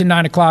way up to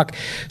 9 o'clock,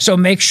 so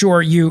make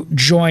sure you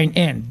join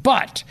in.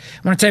 But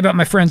I want to tell you about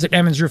my friends at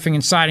Emmons Roofing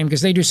and Siding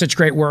because they do such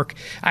great work.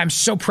 I'm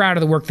so proud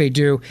of the work they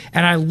do,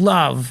 and I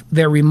love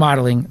their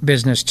remodeling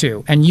business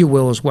too, and you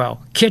will as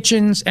well.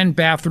 Kitchens and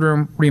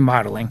bathroom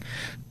remodeling.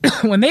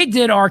 When they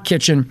did our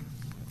kitchen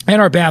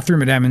and our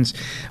bathroom at Emmons,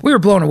 we were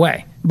blown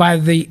away by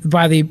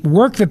the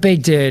work that they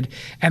did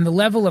and the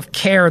level of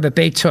care that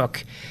they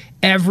took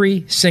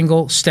every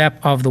single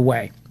step of the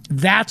way.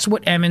 That's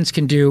what Emmons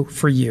can do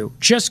for you.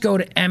 Just go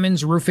to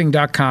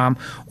emmonsroofing.com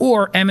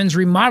or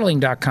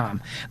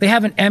emmonsremodeling.com. They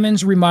have an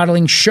Emmons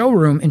remodeling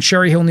showroom in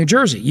Cherry Hill, New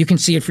Jersey. You can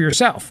see it for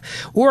yourself.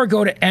 Or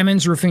go to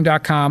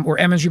emmonsroofing.com or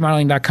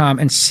emmonsremodeling.com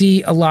and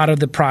see a lot of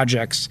the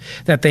projects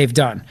that they've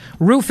done.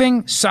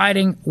 Roofing,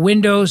 siding,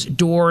 windows,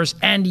 doors,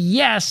 and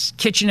yes,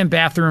 kitchen and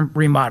bathroom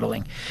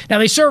remodeling. Now,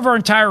 they serve our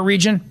entire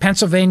region,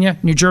 Pennsylvania,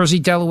 New Jersey,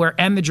 Delaware,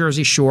 and the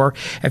Jersey Shore.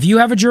 If you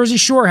have a Jersey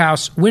Shore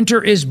house,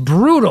 winter is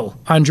brutal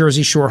on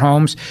Jersey Shore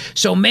homes,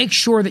 so make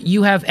sure that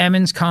you have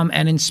Emmons come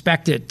and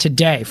inspect it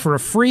today for a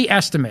free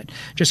estimate.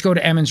 Just go to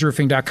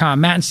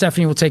emmonsroofing.com. Matt and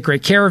Stephanie will take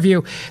great care of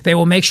you. They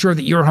will make sure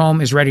that your home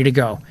is ready to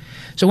go.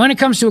 So when it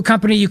comes to a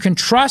company you can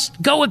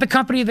trust, go with the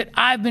company that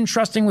I've been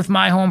trusting with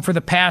my home for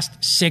the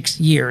past 6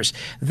 years.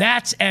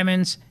 That's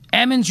Emmons,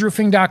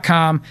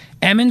 emmonsroofing.com,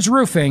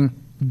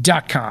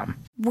 emmonsroofing.com.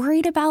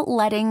 Worried about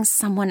letting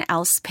someone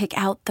else pick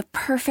out the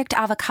perfect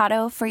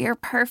avocado for your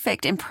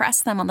perfect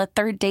impress them on the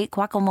third date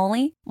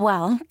guacamole?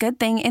 Well, good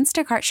thing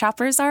Instacart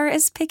shoppers are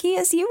as picky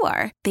as you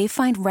are. They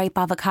find ripe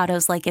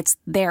avocados like it's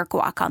their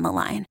guac on the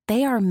line.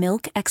 They are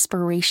milk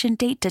expiration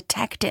date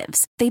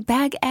detectives. They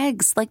bag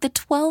eggs like the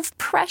 12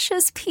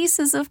 precious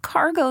pieces of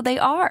cargo they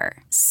are.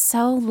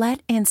 So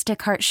let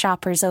Instacart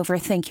shoppers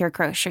overthink your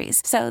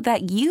groceries so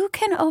that you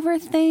can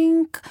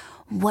overthink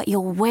what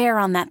you'll wear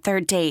on that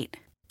third date.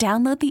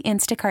 Download the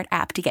Instacart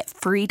app to get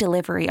free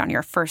delivery on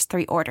your first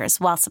 3 orders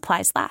while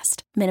supplies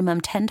last.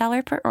 Minimum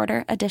 $10 per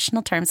order.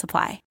 Additional terms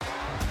apply.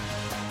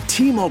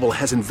 T-Mobile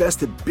has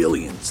invested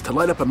billions to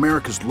light up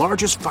America's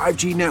largest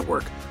 5G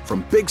network,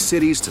 from big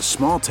cities to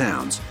small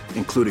towns,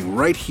 including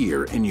right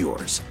here in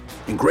yours.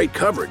 And great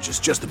coverage is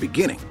just the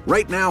beginning.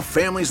 Right now,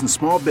 families and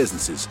small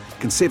businesses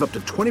can save up to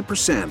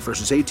 20%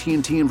 versus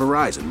AT&T and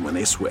Verizon when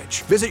they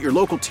switch. Visit your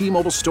local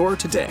T-Mobile store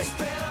today.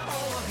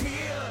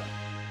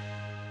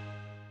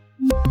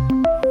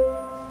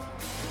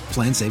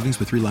 Plan savings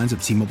with 3 lines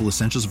of T-Mobile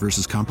Essentials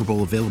versus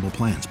comparable available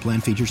plans.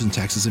 Plan features and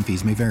taxes and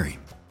fees may vary.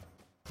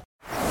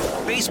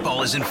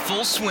 baseball is in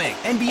full swing.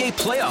 NBA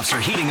playoffs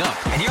are heating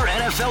up, and your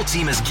NFL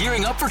team is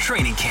gearing up for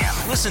training camp.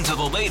 Listen to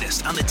the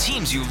latest on the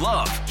teams you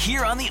love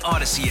here on the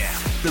Odyssey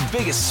app. The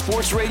biggest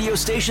sports radio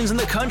stations in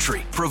the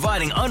country,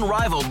 providing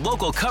unrivaled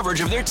local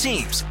coverage of their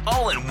teams,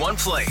 all in one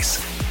place.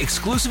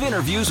 Exclusive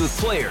interviews with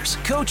players,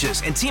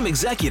 coaches, and team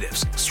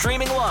executives,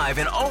 streaming live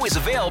and always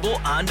available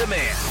on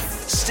demand.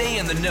 Stay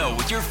in the know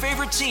with your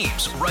favorite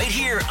teams right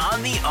here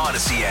on the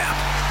Odyssey app.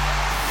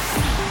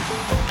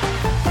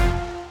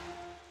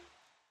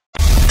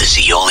 The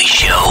Zeoli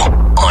Show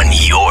on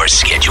your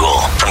schedule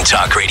from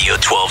Talk Radio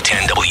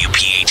 1210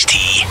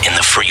 WPHT in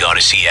the free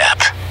Odyssey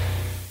app.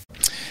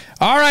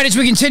 All right, as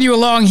we continue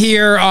along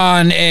here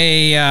on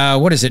a,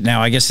 what is it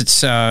now? I guess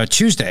it's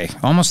Tuesday,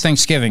 almost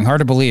Thanksgiving. Hard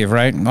to believe,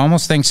 right?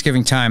 Almost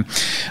Thanksgiving time.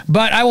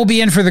 But I will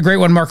be in for the great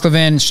one, Mark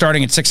Levin,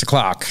 starting at 6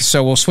 o'clock.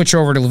 So we'll switch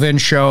over to Levin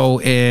Show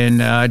in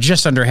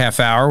just under a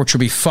half hour, which will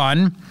be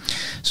fun.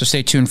 So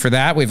stay tuned for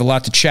that. We have a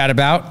lot to chat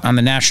about on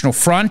the national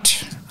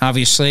front,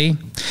 obviously.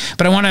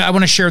 But I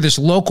want to share this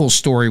local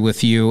story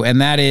with you,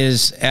 and that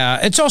is,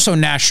 it's also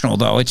national,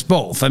 though. It's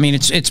both. I mean,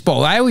 it's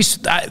both.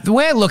 The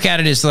way I look at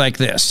it is like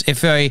this.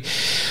 If a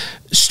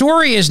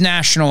story is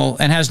national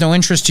and has no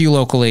interest to you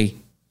locally,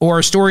 or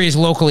a story is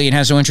locally and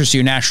has no interest to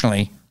you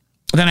nationally,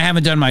 then I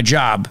haven't done my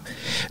job.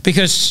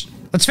 Because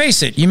let's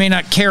face it, you may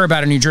not care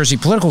about a New Jersey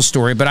political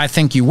story, but I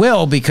think you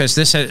will, because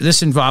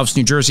this involves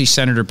New Jersey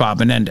Senator Bob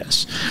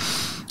Menendez,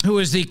 who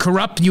is the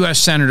corrupt U.S.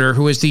 Senator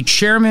who is the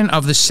chairman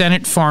of the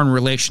Senate Foreign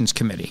Relations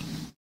Committee.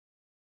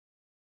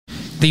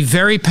 The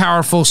very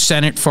powerful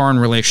Senate Foreign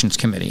Relations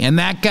Committee. And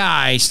that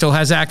guy still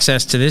has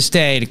access to this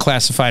day to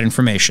classified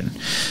information.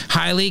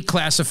 Highly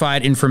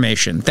classified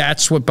information.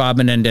 That's what Bob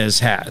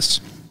Menendez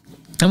has.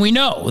 And we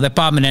know that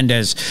Bob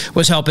Menendez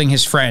was helping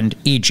his friend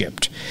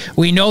Egypt.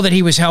 We know that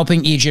he was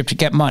helping Egypt to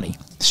get money,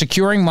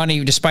 securing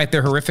money despite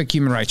their horrific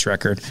human rights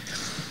record.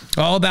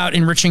 All about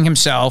enriching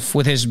himself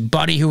with his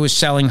buddy who was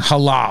selling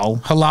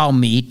halal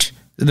meat,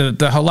 the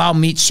halal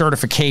meat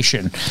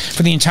certification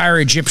for the entire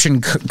Egyptian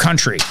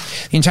country.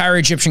 The entire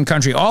Egyptian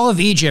country. All of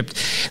Egypt,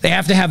 they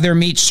have to have their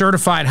meat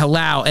certified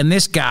halal. And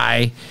this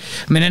guy,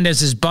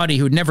 Menendez's buddy,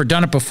 who had never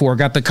done it before,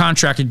 got the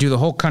contract to do the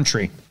whole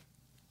country.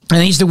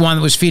 And he's the one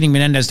that was feeding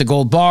Menendez the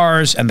gold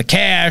bars and the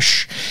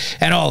cash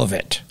and all of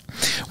it.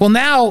 Well,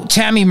 now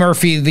Tammy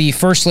Murphy, the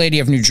First Lady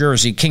of New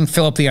Jersey, King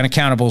Philip the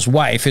Unaccountable's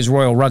wife, his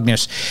royal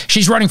rugness,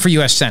 she's running for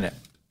U.S. Senate.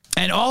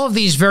 And all of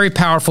these very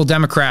powerful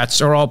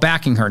Democrats are all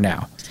backing her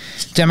now.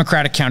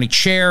 Democratic county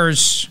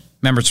chairs,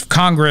 members of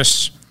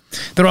Congress,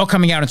 they're all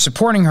coming out and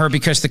supporting her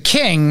because the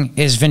king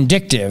is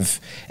vindictive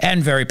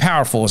and very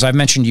powerful. As I've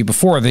mentioned to you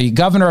before, the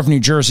governor of New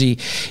Jersey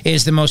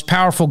is the most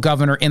powerful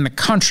governor in the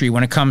country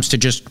when it comes to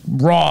just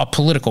raw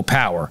political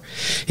power.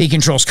 He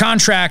controls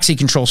contracts, he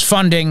controls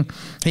funding,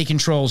 he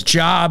controls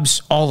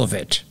jobs, all of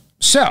it.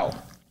 So,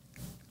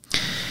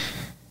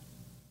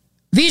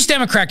 these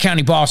Democrat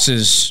county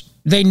bosses,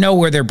 they know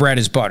where their bread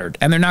is buttered,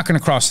 and they're not going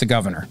to cross the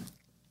governor.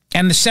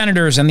 And the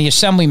senators and the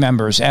assembly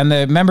members and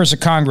the members of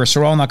Congress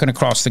are all not going to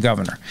cross the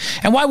governor.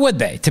 And why would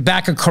they? To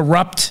back a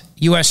corrupt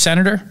U.S.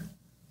 senator?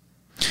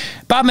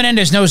 Bob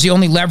Menendez knows the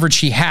only leverage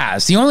he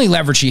has. The only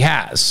leverage he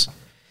has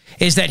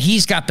is that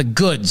he's got the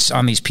goods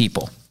on these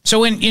people.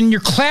 So in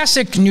your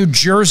classic New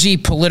Jersey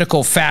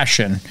political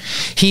fashion,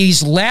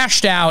 he's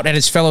lashed out at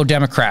his fellow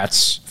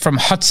Democrats from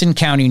Hudson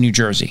County, New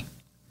Jersey.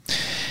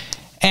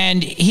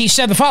 And he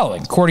said the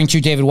following, according to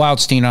David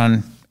Wildstein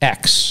on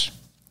X.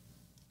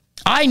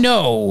 I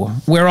know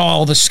where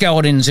all the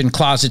skeletons in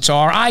closets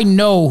are. I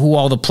know who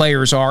all the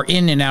players are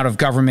in and out of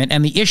government,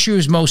 and the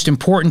issues most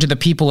important to the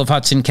people of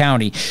Hudson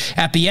County.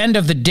 At the end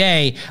of the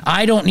day,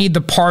 I don't need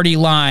the party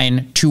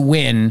line to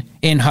win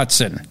in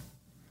Hudson.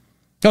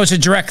 No, it's a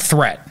direct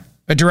threat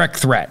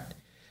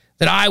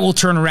that I will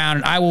turn around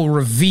and I will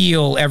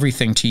reveal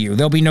everything to you.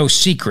 There'll be no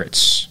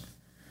secrets.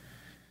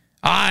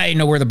 I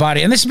know where the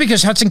body, and this is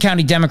because Hudson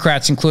County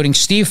Democrats, including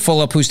Steve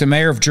Fulop, who's the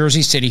mayor of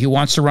Jersey City, who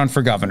wants to run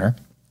for governor,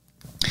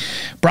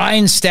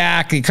 Brian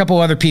Stack, a couple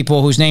other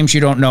people whose names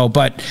you don't know,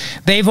 but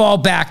they've all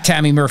backed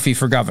Tammy Murphy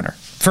for governor,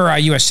 for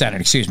U.S.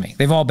 Senate, excuse me.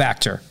 They've all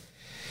backed her.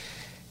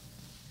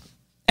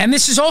 And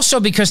this is also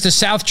because the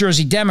South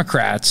Jersey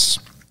Democrats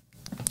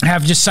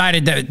have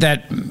decided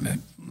that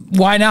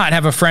why not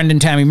have a friend in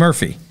Tammy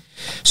Murphy?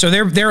 So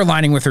they're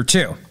aligning with her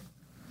too.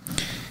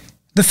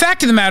 The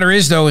fact of the matter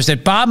is, though, is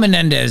that Bob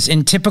Menendez,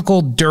 in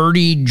typical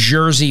dirty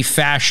Jersey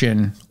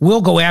fashion,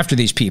 will go after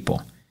these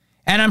people.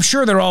 And I'm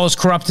sure they're all as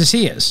corrupt as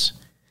he is.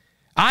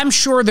 I'm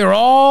sure they're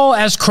all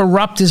as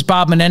corrupt as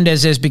Bob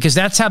Menendez is, because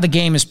that's how the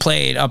game is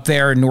played up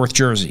there in North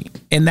Jersey,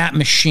 in that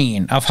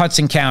machine of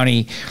Hudson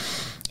County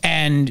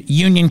and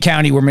Union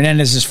County, where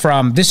Menendez is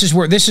from. This is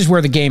where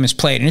the game is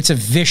played, and it's a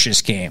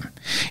vicious game.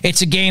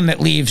 It's a game that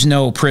leaves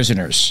no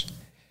prisoners.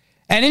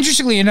 And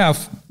interestingly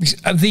enough,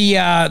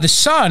 the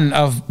son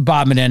of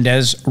Bob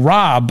Menendez,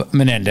 Rob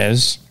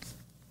Menendez,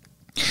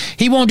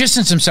 he won't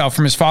distance himself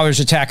from his father's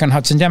attack on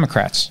Hudson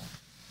Democrats.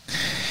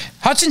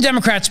 Hudson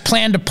Democrats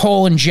plan to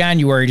poll in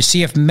January to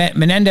see if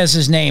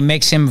Menendez's name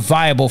makes him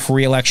viable for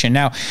re-election.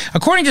 Now,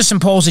 according to some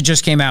polls that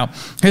just came out,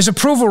 his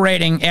approval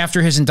rating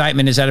after his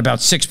indictment is at about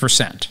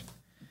 6%.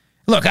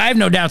 Look, I have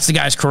no doubts the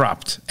guy's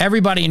corrupt.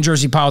 Everybody in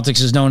Jersey politics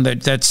has known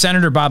that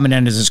Senator Bob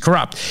Menendez is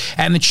corrupt.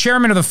 And the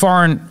chairman of the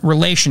Foreign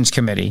Relations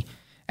Committee,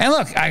 and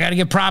look, I got to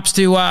give props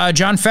to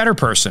John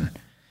Fetterperson.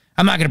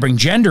 I'm not going to bring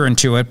gender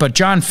into it, but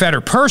John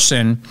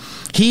Fetterperson,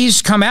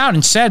 he's come out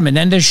and said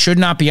Menendez should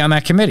not be on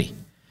that committee.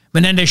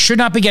 Menendez should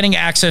not be getting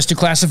access to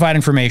classified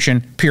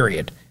information,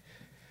 period.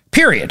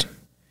 Period.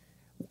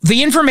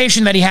 The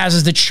information that he has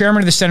as the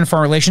chairman of the Senate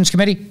Foreign Relations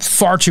Committee,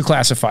 far too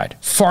classified,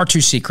 far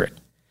too secret.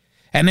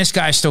 And this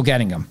guy's still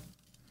getting them.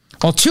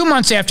 Well, 2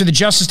 months after the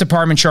Justice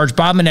Department charged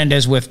Bob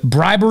Menendez with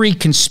bribery,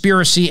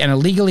 conspiracy, and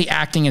illegally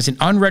acting as an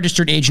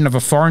unregistered agent of a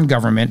foreign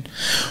government,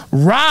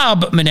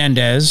 Rob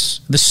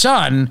Menendez, the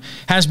son,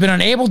 has been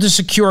unable to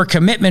secure a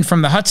commitment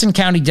from the Hudson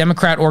County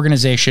Democrat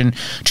organization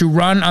to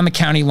run on the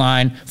county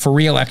line for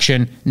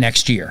re-election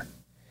next year.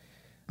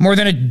 More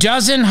than a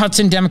dozen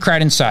Hudson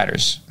Democrat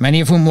insiders,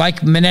 many of whom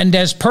like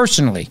Menendez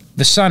personally,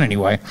 the son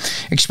anyway,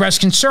 expressed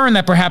concern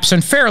that perhaps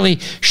unfairly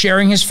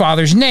sharing his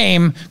father's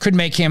name could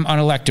make him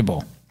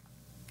unelectable.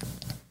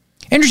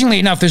 Interestingly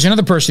enough, there's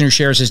another person who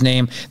shares his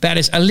name. That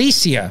is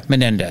Alicia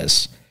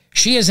Menendez.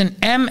 She is an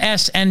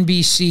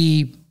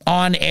MSNBC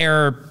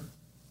on-air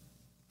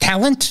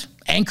talent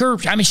anchor.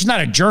 I mean, she's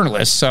not a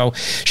journalist, so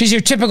she's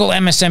your typical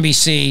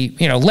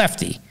MSNBC,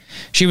 lefty.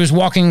 She was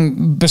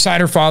walking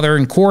beside her father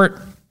in court,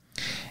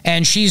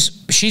 and she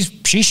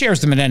shares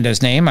the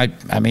Menendez name.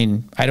 I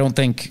mean, I don't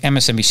think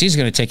MSNBC is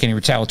going to take any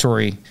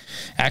retaliatory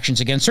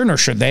actions against her, nor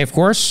should they, of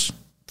course,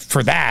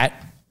 for that.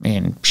 I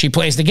mean, she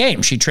plays the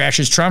game. She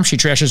trashes Trump. She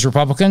trashes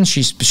Republicans.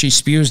 She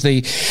spews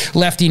the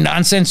lefty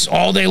nonsense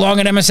all day long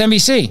at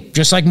MSNBC,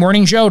 just like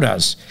Morning Joe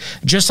does,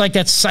 just like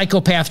that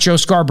psychopath Joe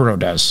Scarborough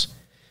does.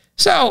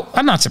 So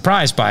I'm not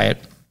surprised by it.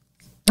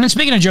 And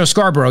speaking of Joe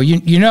Scarborough,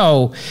 you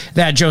know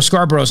that Joe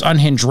Scarborough's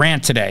unhinged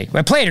rant today.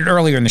 I played it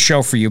earlier in the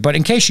show for you, but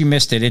in case you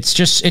missed it, it's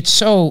just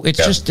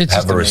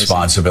have a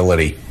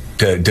responsibility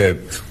to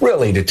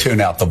really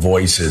tune out the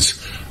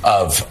voices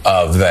of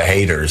the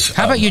haters.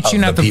 How about you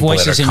tune out the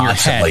voices in your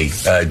head?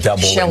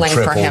 Double and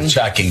triple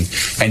checking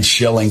and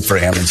shilling for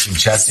him and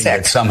suggesting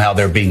that somehow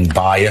they're being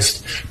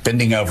biased,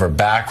 bending over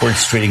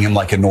backwards, treating him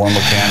like a normal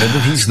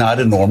candidate. He's not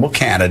a normal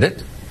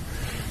candidate.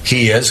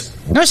 He is.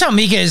 Notice how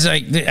Mika is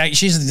like,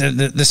 she's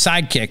the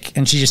sidekick,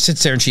 and she just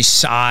sits there and she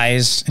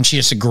sighs and she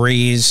just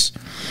agrees.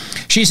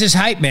 She's his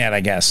hype man,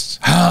 I guess.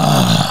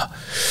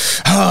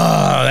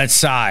 That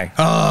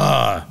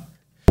sigh.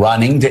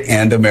 Running to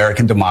end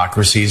American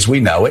democracy as we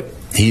know it.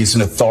 He's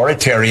an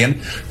authoritarian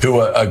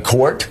who a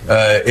court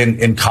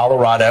in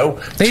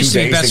Colorado 2 days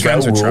ago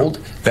ruled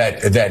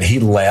that he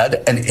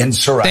led an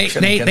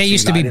insurrection against they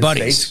used the to be United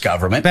buddies. States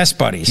government. Best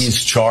buddies.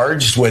 He's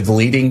charged with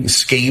leading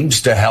schemes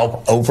to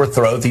help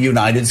overthrow the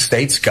United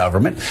States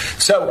government.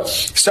 So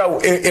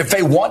if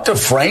they want to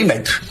frame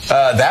it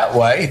that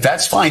way,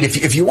 that's fine.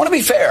 If you want to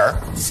be fair,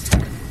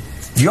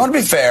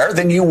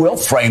 then you will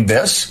frame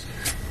this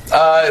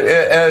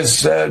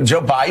as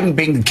Joe Biden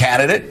being the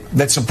candidate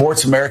that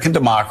supports American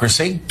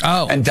democracy,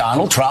 and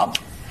Donald Trump,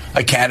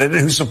 a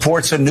candidate who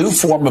supports a new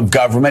form of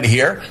government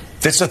here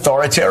that's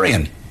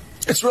authoritarian.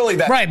 It's really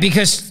that. Right,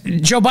 because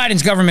Joe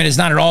Biden's government is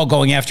not at all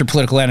going after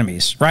political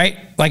enemies, right?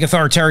 Like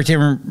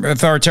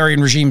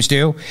authoritarian regimes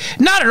do.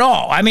 Not at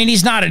all. I mean,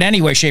 he's not in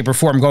any way, shape, or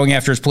form going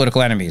after his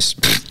political enemies,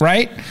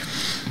 right?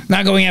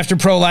 Not going after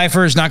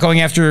pro-lifers, not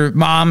going after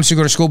moms who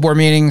go to school board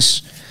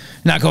meetings,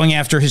 not going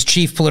after his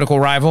chief political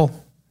rival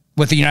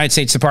with the United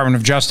States Department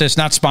of Justice,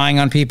 not spying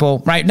on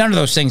people, right? None of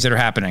those things that are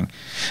happening.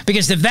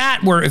 Because if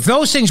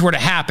those things were to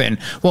happen,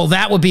 well,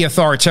 that would be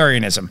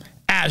authoritarianism,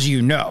 as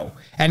you know.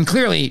 And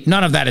clearly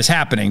none of that is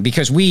happening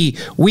because we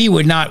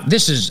would not,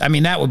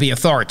 that would be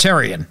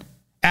authoritarian,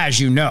 as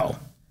you know.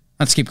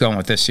 Let's keep going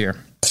with this here.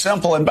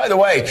 Simple. And by the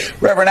way,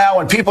 Reverend Al,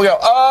 when people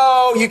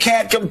go, you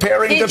can't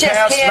compare him to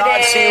past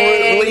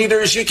Nazi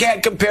leaders. You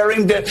can't compare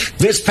him to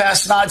this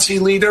past Nazi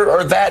leader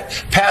or that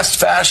past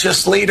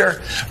fascist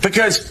leader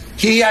because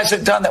he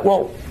hasn't done that.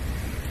 Well,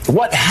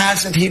 what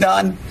hasn't he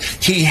done?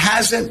 He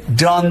hasn't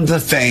done the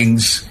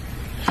things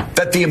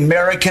that the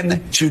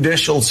American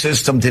judicial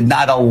system did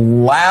not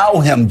allow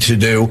him to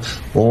do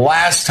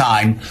last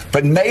time,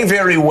 but may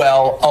very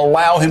well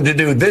allow him to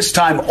do this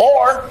time,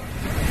 or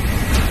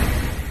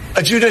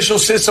a judicial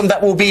system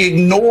that will be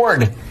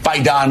ignored by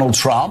Donald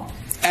Trump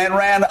and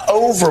ran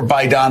over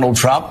by Donald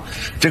Trump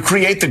to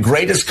create the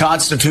greatest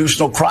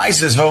constitutional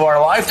crisis of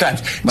our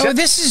lifetimes. Well,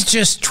 this is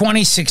just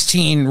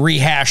 2016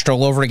 rehashed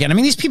all over again. I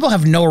mean, these people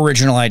have no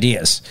original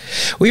ideas.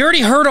 We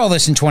already heard all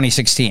this in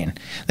 2016.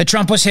 That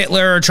Trump was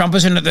Hitler,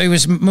 he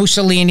was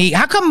Mussolini.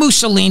 How come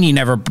Mussolini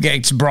never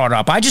gets brought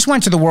up? I just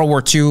went to the World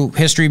War II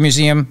History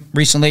Museum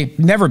recently.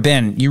 Never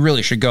been. You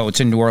really should go. It's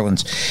in New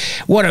Orleans.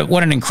 What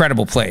an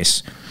incredible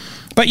place.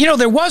 But,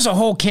 there was a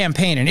whole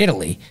campaign in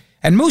Italy,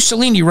 and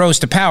Mussolini rose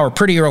to power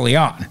pretty early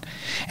on.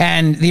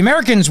 And the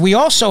Americans,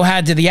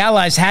 the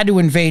Allies had to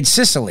invade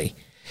Sicily.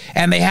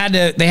 And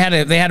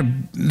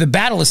the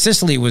Battle of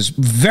Sicily was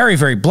very,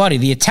 very bloody.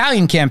 The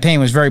Italian campaign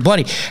was very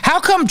bloody. How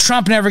come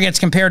Trump never gets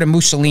compared to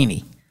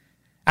Mussolini?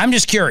 I'm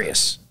just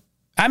curious.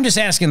 I'm just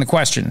asking the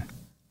question.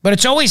 But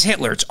it's always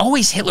Hitler. It's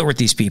always Hitler with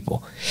these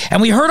people.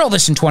 And we heard all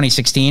this in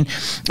 2016.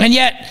 And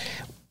yet,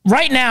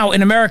 right now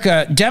in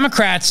America,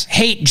 Democrats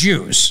hate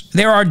Jews.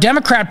 There are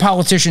Democrat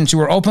politicians who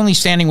are openly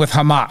standing with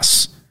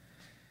Hamas.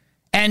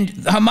 And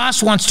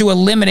Hamas wants to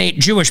eliminate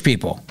Jewish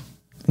people.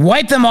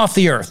 Wipe them off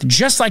the earth,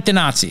 just like the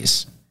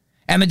Nazis.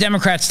 And the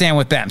Democrats stand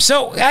with them.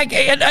 So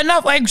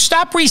enough.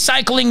 Stop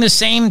recycling the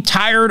same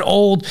tired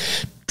old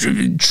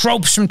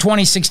tropes from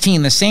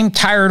 2016. The same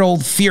tired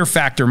old fear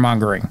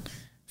mongering,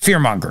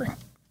 factoring.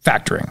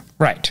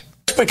 Right.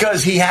 Just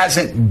because he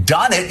hasn't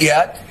done it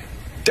yet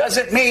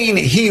doesn't mean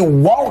he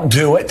won't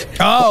do it.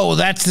 Oh,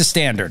 that's the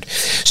standard.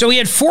 So he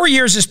had 4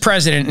 years as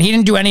president, and he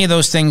didn't do any of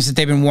those things that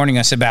they've been warning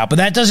us about. But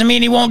that doesn't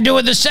mean he won't do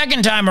it the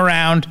second time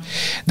around.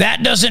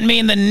 That doesn't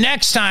mean the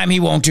next time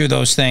he won't do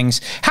those things.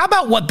 How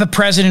about what the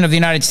president of the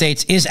United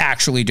States is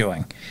actually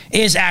doing?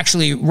 Is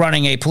actually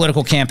running a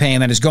political campaign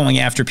that is going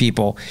after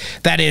people,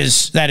 that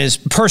is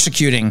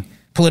persecuting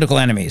political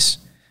enemies.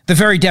 The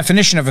very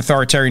definition of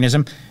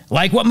authoritarianism,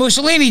 like what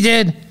Mussolini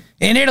did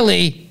in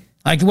Italy,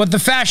 like what the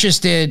fascists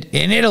did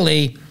in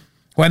Italy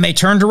when they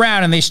turned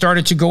around and they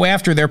started to go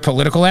after their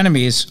political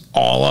enemies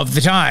all of the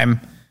time.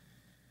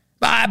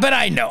 But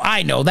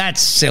I know,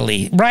 that's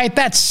silly, right?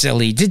 That's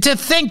silly. To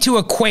think to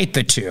equate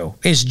the two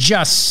is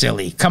just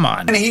silly. Come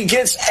on. And he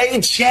gets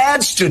a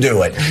chance to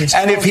do it.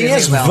 And if he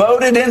is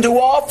voted into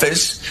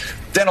office,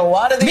 then a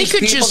lot of these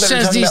Mika people just that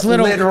says are these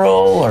little,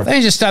 literal let me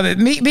just stop it.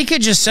 Mika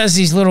just says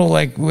these little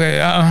like,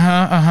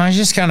 he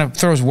just kind of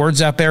throws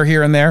words out there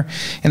here and there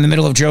in the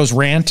middle of Joe's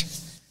rant.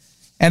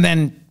 And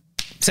then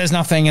says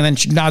nothing, and then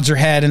she nods her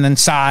head, and then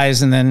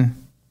sighs, and then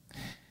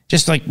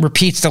just like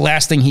repeats the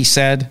last thing he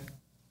said.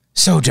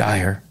 So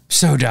dire.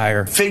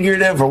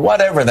 Figurative or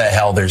whatever the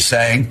hell they're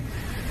saying.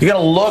 You're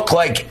going to look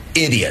like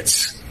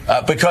idiots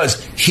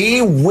because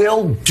he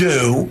will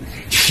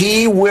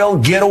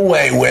get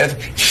away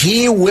with,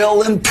 he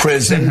will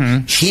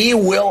imprison, he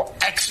will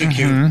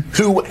execute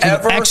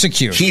whoever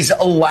he's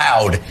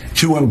allowed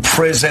to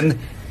imprison,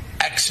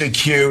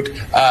 execute,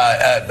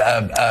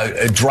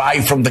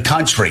 drive from the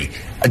country.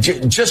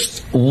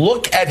 Just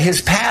look at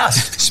his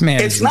past. This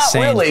man it's is not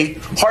insane. really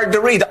hard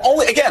to read.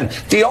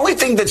 The only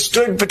thing that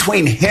stood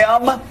between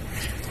him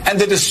and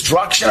the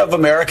destruction of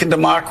American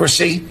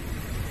democracy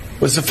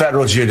was the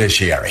federal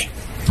judiciary.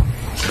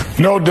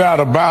 No doubt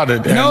about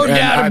it. No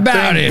doubt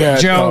about it,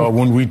 Joe.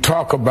 When we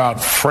talk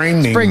about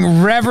framing,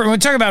 when we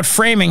talk about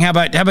framing, how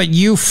about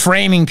you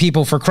framing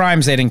people for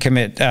crimes they didn't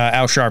commit,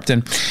 Al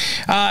Sharpton?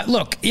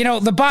 Look,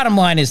 the bottom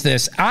line is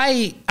this: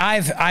 I've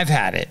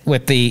had it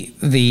with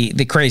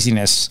the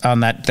craziness on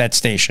that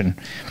station,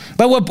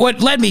 but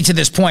what led me to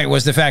this point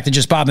was the fact that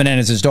just Bob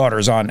Menendez's daughter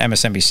is on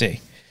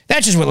MSNBC.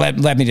 That's just what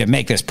led me to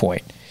make this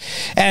point,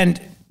 and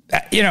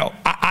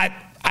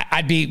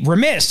I'd be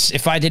remiss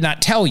if I did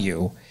not tell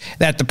you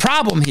that the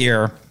problem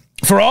here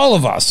for all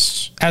of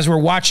us as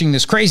we're watching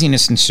this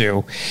craziness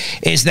ensue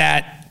is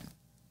that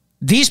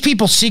these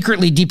people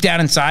secretly deep down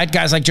inside,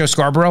 guys like Joe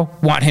Scarborough,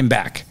 want him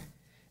back.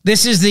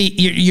 This is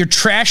you're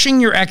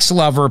trashing your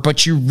ex-lover,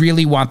 but you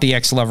really want the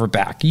ex-lover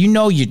back. You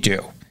know you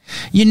do.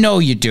 You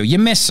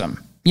miss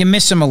him. You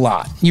miss him a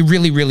lot. You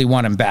really, really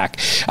want him back.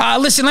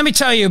 Listen, let me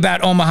tell you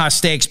about Omaha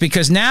Steaks,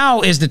 because now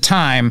is the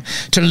time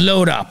to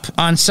load up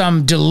on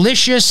some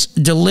delicious,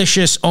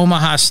 delicious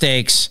Omaha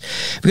Steaks,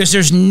 because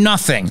there's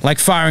nothing like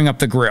firing up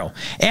the grill.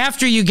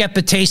 After you get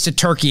the taste of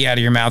turkey out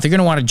of your mouth, you're going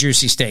to want a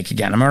juicy steak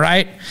again. Am I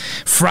right?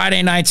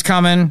 Friday night's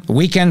coming. The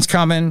weekend's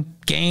coming.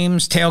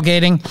 Games,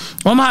 tailgating.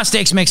 Omaha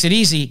Steaks makes it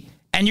easy,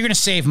 and you're going to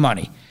save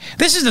money.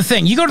 This is the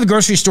thing. You go to the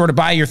grocery store to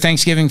buy your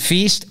Thanksgiving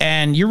feast,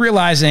 and you're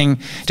realizing,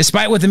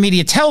 despite what the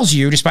media tells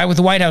you, despite what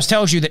the White House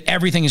tells you, that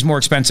everything is more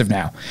expensive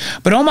now.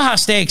 But Omaha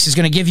Steaks is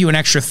going to give you an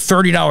extra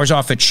 $30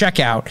 off at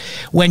checkout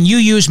when you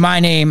use my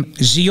name,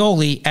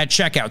 Zeoli, at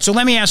checkout. So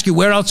let me ask you,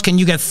 where else can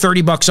you get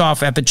 $30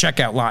 off at the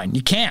checkout line?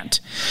 You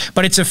can't.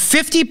 But it's a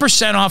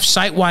 50% off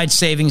site-wide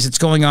savings that's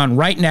going on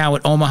right now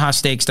at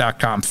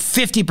omahasteaks.com.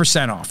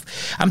 50% off.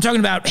 I'm talking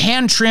about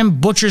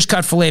hand-trimmed, butcher's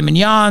cut filet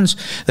mignons,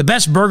 the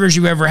best burgers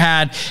you ever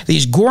had,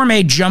 these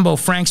gourmet jumbo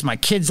franks my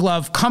kids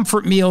love,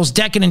 comfort meals,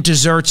 decadent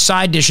desserts,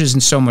 side dishes,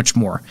 and so much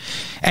more.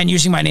 And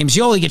using my name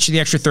Zeoli gets you the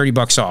extra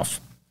 $30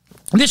 off.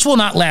 This will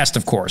not last,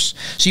 of course.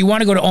 So you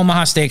want to go to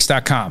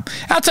omahasteaks.com.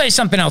 I'll tell you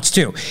something else,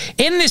 too.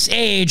 In this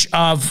age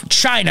of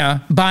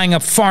China buying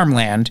up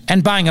farmland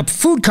and buying up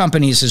food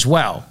companies as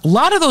well, a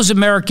lot of those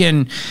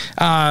American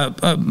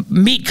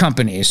meat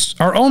companies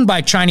are owned by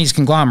Chinese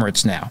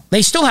conglomerates now.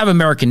 They still have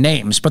American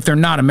names, but they're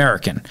not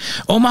American.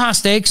 Omaha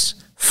Steaks,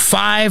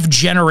 5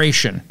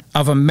 generations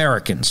of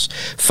Americans.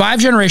 5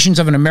 generations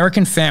of an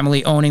American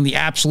family owning the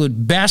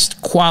absolute best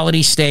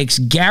quality steaks,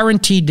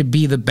 guaranteed to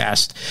be the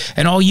best.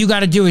 And all you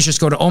got to do is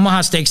just go to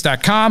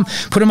omahasteaks.com,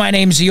 put in my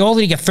name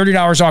Zeoli, to get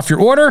 $30 off your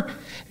order.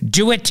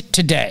 Do it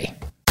today.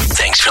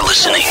 Thanks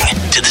Thanks for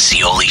listening to the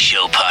Zeoli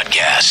Show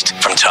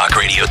podcast from Talk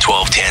Radio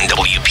 1210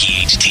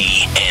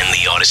 WPHT and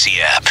the Odyssey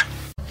app.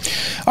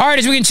 All right,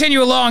 as we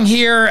continue along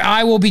here,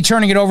 I will be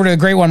turning it over to the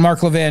great one,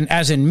 Mark Levin,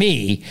 as in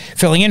me,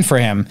 filling in for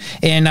him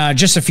in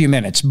just a few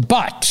minutes.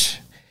 But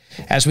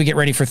as we get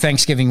ready for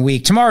Thanksgiving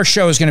week, tomorrow's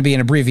show is going to be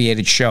an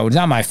abbreviated show. It's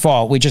not my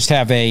fault. We just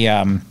have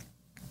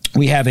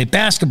we have a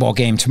basketball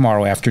game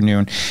tomorrow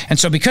afternoon. And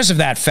so because of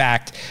that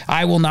fact,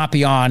 I will not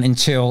be on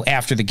until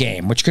after the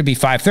game, which could be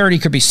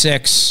 5:30, could be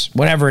 6,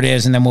 whatever it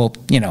is. And then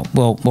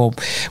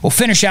we'll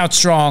finish out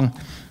strong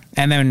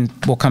and then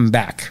we'll come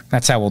back.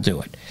 That's how we'll do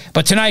it.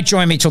 But tonight,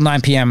 join me till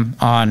 9 p.m.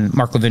 on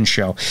Mark Levin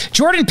Show.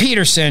 Jordan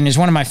Peterson is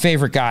one of my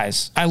favorite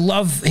guys. I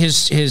love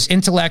his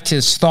intellect,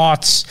 his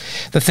thoughts,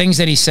 the things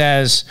that he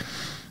says.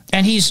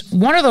 And he's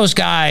one of those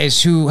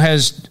guys who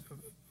has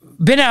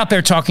been out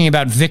there talking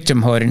about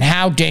victimhood and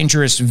how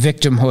dangerous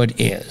victimhood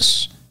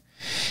is.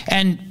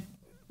 And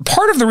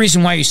part of the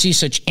reason why you see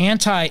such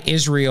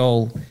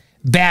anti-Israel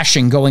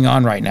bashing going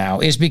on right now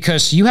is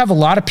because you have a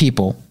lot of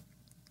people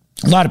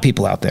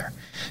out there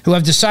who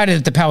have decided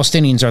that the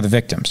Palestinians are the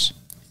victims.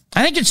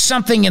 I think it's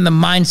something in the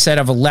mindset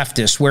of a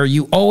leftist where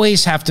you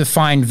always have to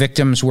find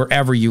victims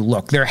wherever you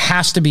look. There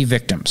has to be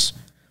victims.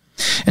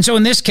 And so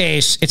in this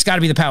case, it's got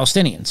to be the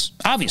Palestinians,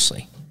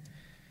 obviously.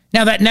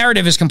 Now, that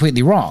narrative is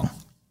completely wrong.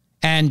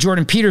 And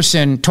Jordan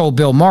Peterson told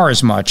Bill Maher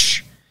as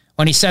much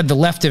when he said the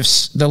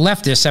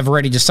leftists have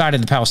already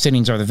decided the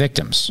Palestinians are the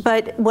victims.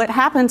 But what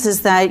happens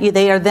is that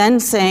they are then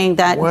saying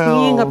that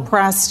being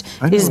oppressed is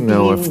being good. I don't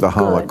know if the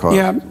Holocaust.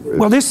 Yeah,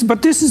 well, this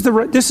is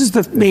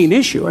the main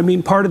issue. I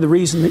mean, part of the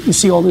reason that you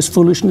see all this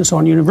foolishness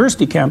on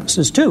university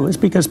campuses too is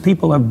because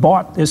people have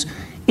bought this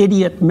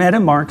idiot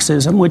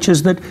meta-Marxism, which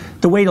is that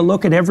the way to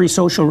look at every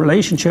social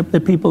relationship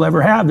that people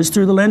ever have is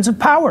through the lens of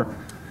power.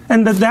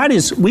 And that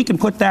is, we can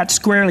put that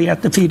squarely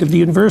at the feet of the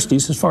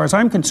universities, as far as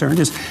I'm concerned,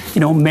 is,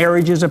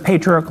 marriage is a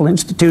patriarchal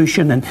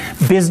institution and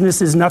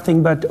business is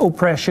nothing but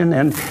oppression.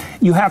 And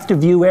you have to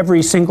view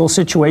every single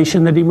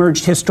situation that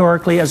emerged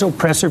historically as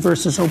oppressor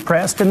versus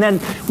oppressed. And then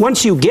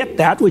once you get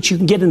that, which you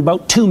can get in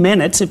about 2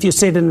 minutes if you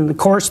sit in a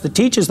course that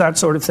teaches that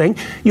sort of thing,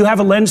 you have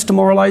a lens to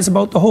moralize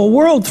about the whole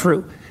world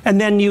through. And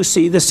then you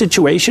see the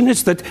situation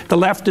is that the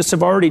leftists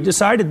have already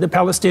decided the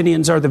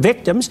Palestinians are the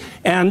victims.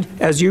 And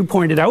as you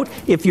pointed out,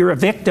 if you're a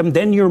victim,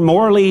 then you're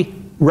morally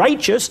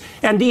righteous.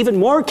 And even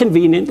more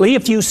conveniently,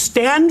 if you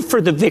stand for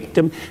the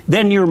victim,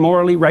 then you're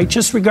morally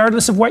righteous,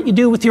 regardless of what you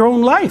do with your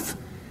own life.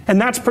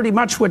 And that's pretty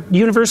much what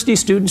university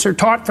students are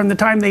taught from the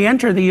time they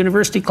enter the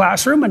university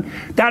classroom. And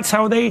that's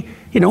how they,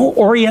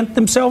 orient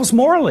themselves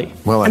morally.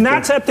 And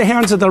that's at the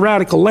hands of the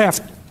radical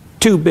left,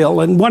 too, Bill.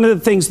 And one of the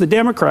things the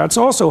Democrats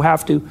also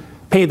have to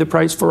pay the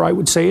price for, I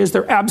would say, is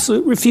their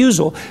absolute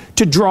refusal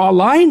to draw a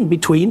line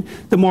between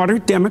the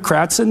moderate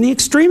Democrats and the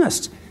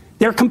extremists.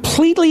 They're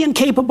completely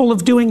incapable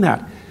of doing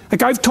that.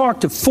 Like, I've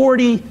talked to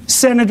 40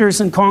 senators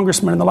and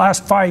congressmen in the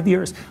last 5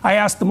 years. I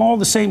asked them all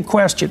the same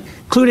question,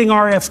 including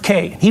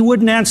RFK. He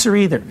wouldn't answer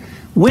either.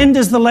 When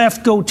does the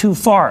left go too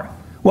far?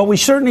 Well, we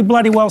certainly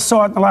bloody well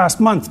saw it in the last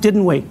month,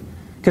 didn't we?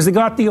 Because they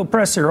got the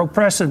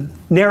oppressive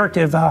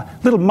narrative a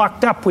little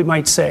mucked up, we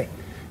might say.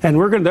 And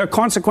the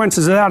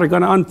consequences of that are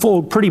going to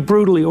unfold pretty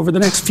brutally over the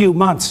next few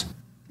months.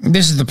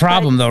 This is the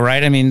problem, though,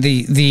 right? I mean,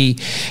 the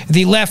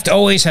left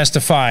always has to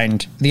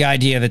find the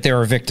idea that there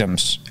are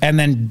victims and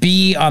then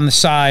be on the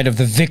side of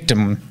the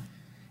victim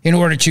in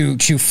order to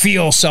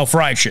feel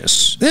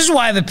self-righteous. This is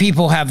why the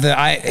people have the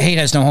 "I hate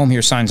has no home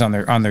here" signs on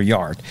their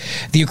yard,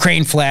 the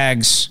Ukraine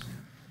flags,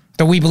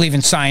 the "We believe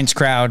in science"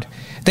 crowd.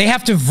 They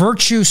have to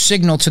virtue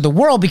signal to the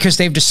world because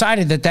they've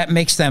decided that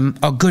makes them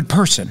a good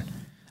person.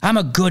 I'm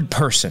a good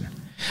person.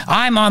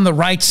 I'm on the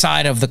right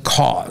side of the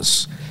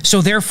cause,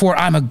 so therefore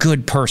I'm a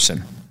good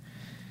person.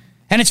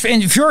 And it's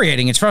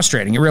infuriating. It's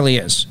frustrating. It really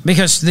is,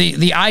 because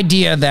the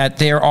idea that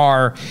there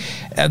are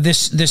that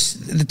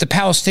the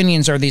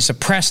Palestinians are these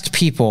oppressed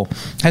people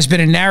has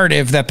been a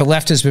narrative that the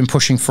left has been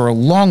pushing for a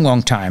long,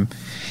 long time.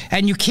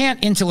 And you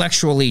can't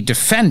intellectually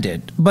defend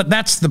it, but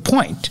that's the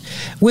point.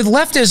 With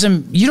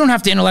leftism, you don't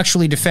have to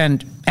intellectually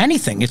defend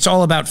anything. It's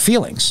all about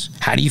feelings.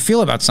 How do you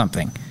feel about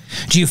something?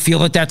 Do you feel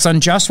that that's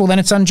unjust? Well, then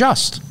it's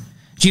unjust.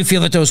 Do you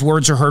feel that those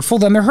words are hurtful?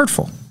 Then they're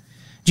hurtful.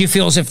 Do you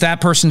feel as if that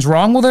person's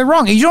wrong? Well, they're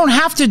wrong. You don't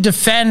have to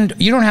defend.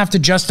 You don't have to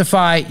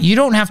justify. You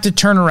don't have to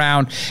turn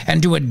around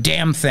and do a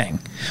damn thing.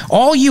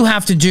 All you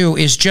have to do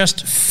is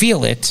just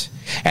feel it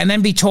and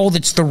then be told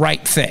it's the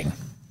right thing.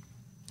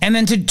 And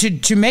then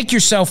to make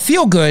yourself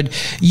feel good,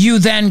 you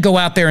then go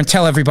out there and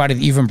tell everybody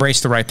that you've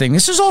embraced the right thing.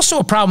 This is also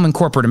a problem in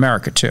corporate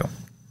America, too.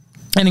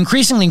 And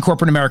increasingly in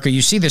corporate America,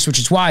 you see this, which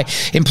is why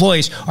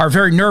employees are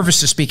very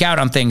nervous to speak out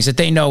on things that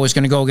they know is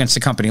going to go against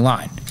the company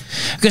line.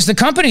 Because the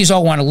companies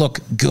all want to look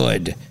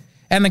good.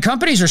 And the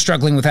companies are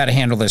struggling with how to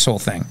handle this whole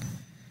thing.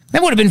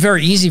 That would have been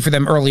very easy for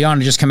them early on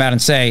to just come out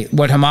and say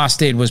what Hamas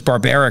did was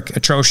barbaric,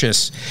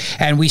 atrocious,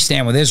 and we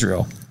stand with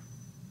Israel.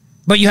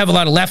 But you have a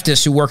lot of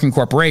leftists who work in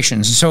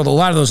corporations. And so a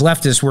lot of those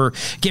leftists were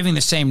giving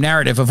the same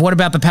narrative of what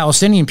about the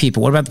Palestinian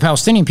people? What about the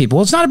Palestinian people?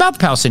 Well, it's not about the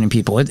Palestinian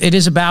people. It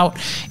is about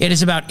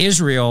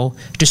Israel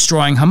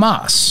destroying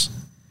Hamas.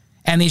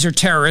 And these are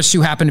terrorists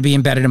who happen to be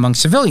embedded among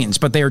civilians,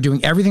 but they are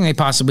doing everything they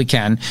possibly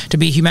can to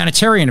be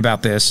humanitarian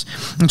about this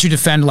and to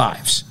defend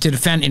lives, to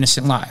defend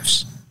innocent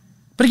lives.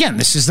 But again,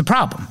 this is the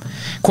problem.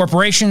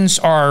 Corporations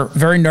are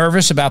very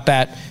nervous about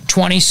that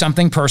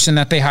 20-something person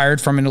that they hired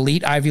from an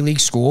elite Ivy League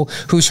school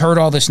who's heard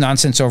all this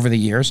nonsense over the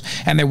years,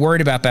 and they're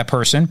worried about that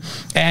person,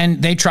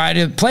 and they try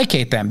to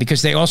placate them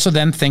because they also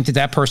then think that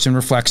that person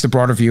reflects the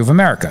broader view of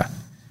America.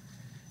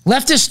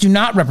 Leftists do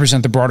not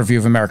represent the broader view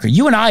of America.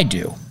 You and I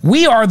do.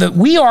 We are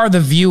the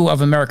view of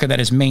America that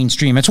is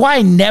mainstream. It's why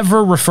I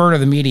never refer to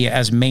the media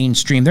as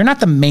mainstream. They're not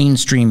the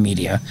mainstream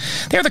media.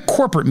 They're the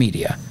corporate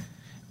media.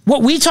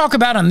 What we talk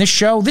about on this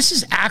show, this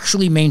is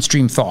actually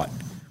mainstream thought.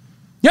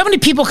 You know how many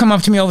people come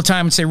up to me all the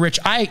time and say, Rich,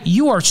 I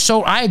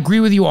agree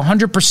with you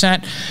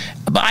 100%,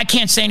 but I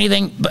can't say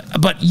anything,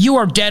 but you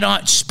are dead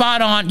on,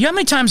 spot on. You know how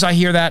many times I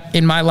hear that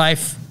in my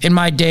life, in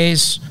my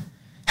days?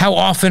 How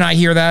often I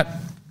hear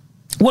that?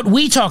 What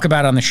we talk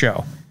about on the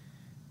show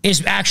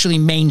is actually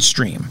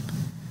mainstream.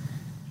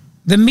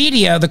 The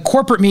media, the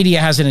corporate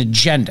media, has an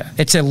agenda.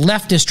 It's a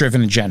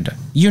leftist-driven agenda.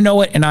 You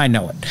know it, and I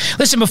know it.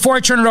 Listen, before I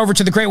turn it over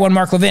to the great one,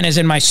 Mark Levin, as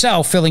in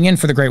myself, filling in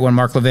for the great one,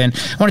 Mark Levin,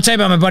 I want to tell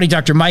you about my buddy,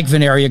 Dr. Mike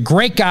Veneria.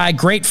 Great guy,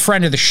 great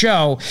friend of the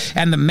show,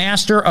 and the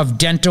master of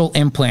dental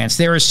implants.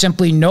 There is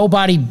simply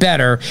nobody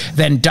better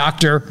than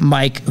Dr.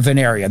 Mike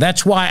Veneria.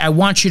 That's why I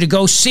want you to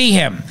go see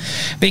him,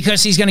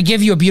 because he's going to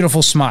give you a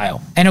beautiful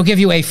smile, and he'll give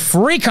you a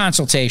free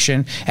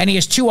consultation, and he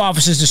has 2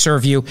 offices to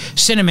serve you,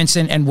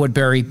 Cinnaminson and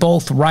Woodbury,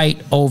 both right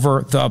over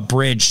the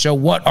bridge. So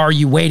what are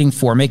you waiting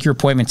for? Make your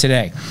appointment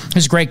today.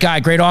 He's a great guy,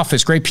 great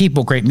office, great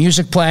people, great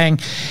music playing.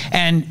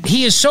 And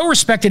he is so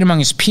respected among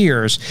his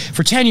peers.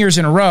 For 10 years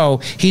in a row,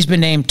 he's been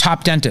named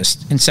top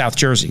dentist in South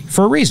Jersey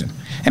for a reason.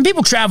 And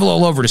people travel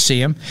all over to see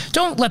him.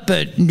 Don't let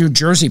the New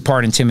Jersey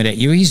part intimidate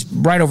you. He's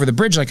right over the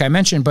bridge, like I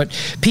mentioned, but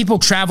people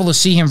travel to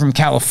see him from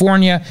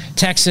California,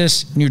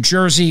 Texas, New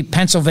Jersey,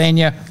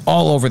 Pennsylvania,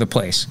 all over the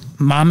place.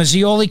 Mama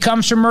Zeoli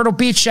comes from Myrtle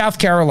Beach, South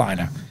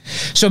Carolina.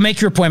 So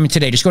make your appointment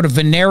today. Just go to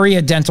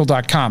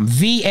veneriadental.com,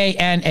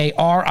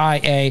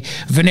 VANARIA,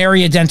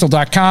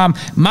 veneriadental.com.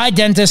 My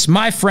dentist,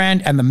 my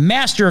friend, and the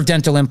master of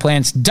dental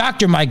implants,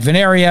 Dr. Mike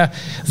Veneria,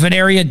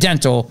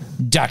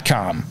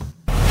 veneriadental.com.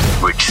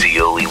 Rich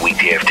Zeoli,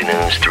 weekday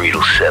afternoons 3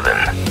 to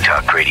 7.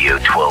 Talk Radio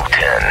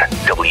 1210,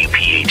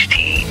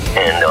 WPHT,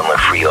 and on the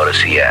free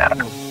Odyssey app.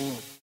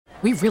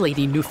 We really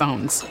need new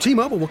phones.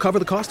 T-Mobile will cover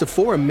the cost of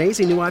 4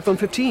 amazing new iPhone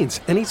 15s,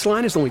 and each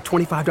line is only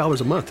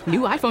 $25 a month.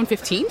 New iPhone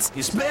 15s?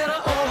 It's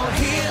better over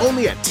here.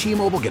 Only at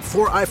T-Mobile, get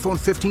 4 iPhone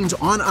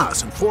 15s on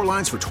us and 4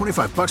 lines for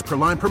 $25 per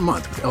line per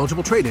month with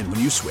eligible trade-in when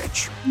you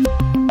switch.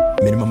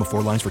 Minimum of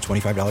 4 lines for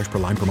 $25 per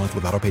line per month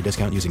with autopay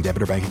discount using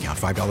debit or bank account.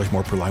 $5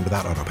 more per line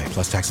without autopay,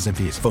 plus taxes and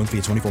fees. Phone fee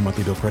at 24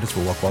 monthly bill credits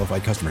for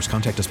well-qualified customers.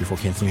 Contact us before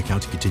canceling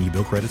account to continue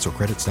bill credits or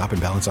credit stop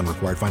and balance on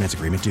required finance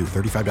agreement due.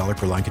 $35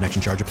 per line connection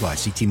charge applies.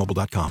 See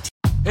T-Mobile.com.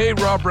 Hey,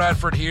 Rob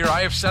Bradford here. I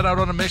have set out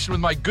on a mission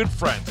with my good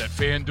friends at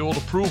FanDuel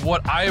to prove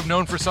what I have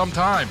known for some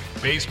time.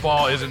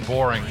 Baseball isn't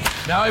boring.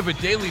 Now I have a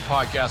daily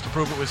podcast to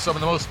prove it with some of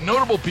the most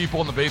notable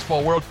people in the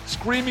baseball world,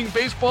 screaming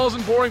baseball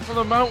isn't boring from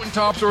the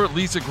mountaintops, or at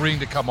least agreeing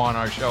to come on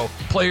our show.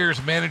 Players,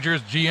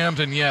 managers, GMs,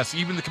 and yes,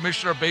 even the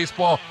commissioner of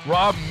baseball,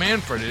 Rob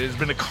Manfred. It has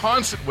been a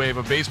constant wave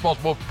of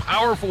baseball's most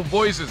powerful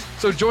voices.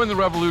 So join the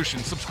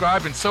revolution.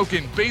 Subscribe and soak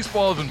in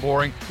Baseball Isn't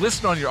Boring.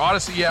 Listen on your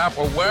Odyssey app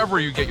or wherever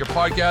you get your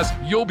podcasts.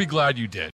 You'll be glad you did.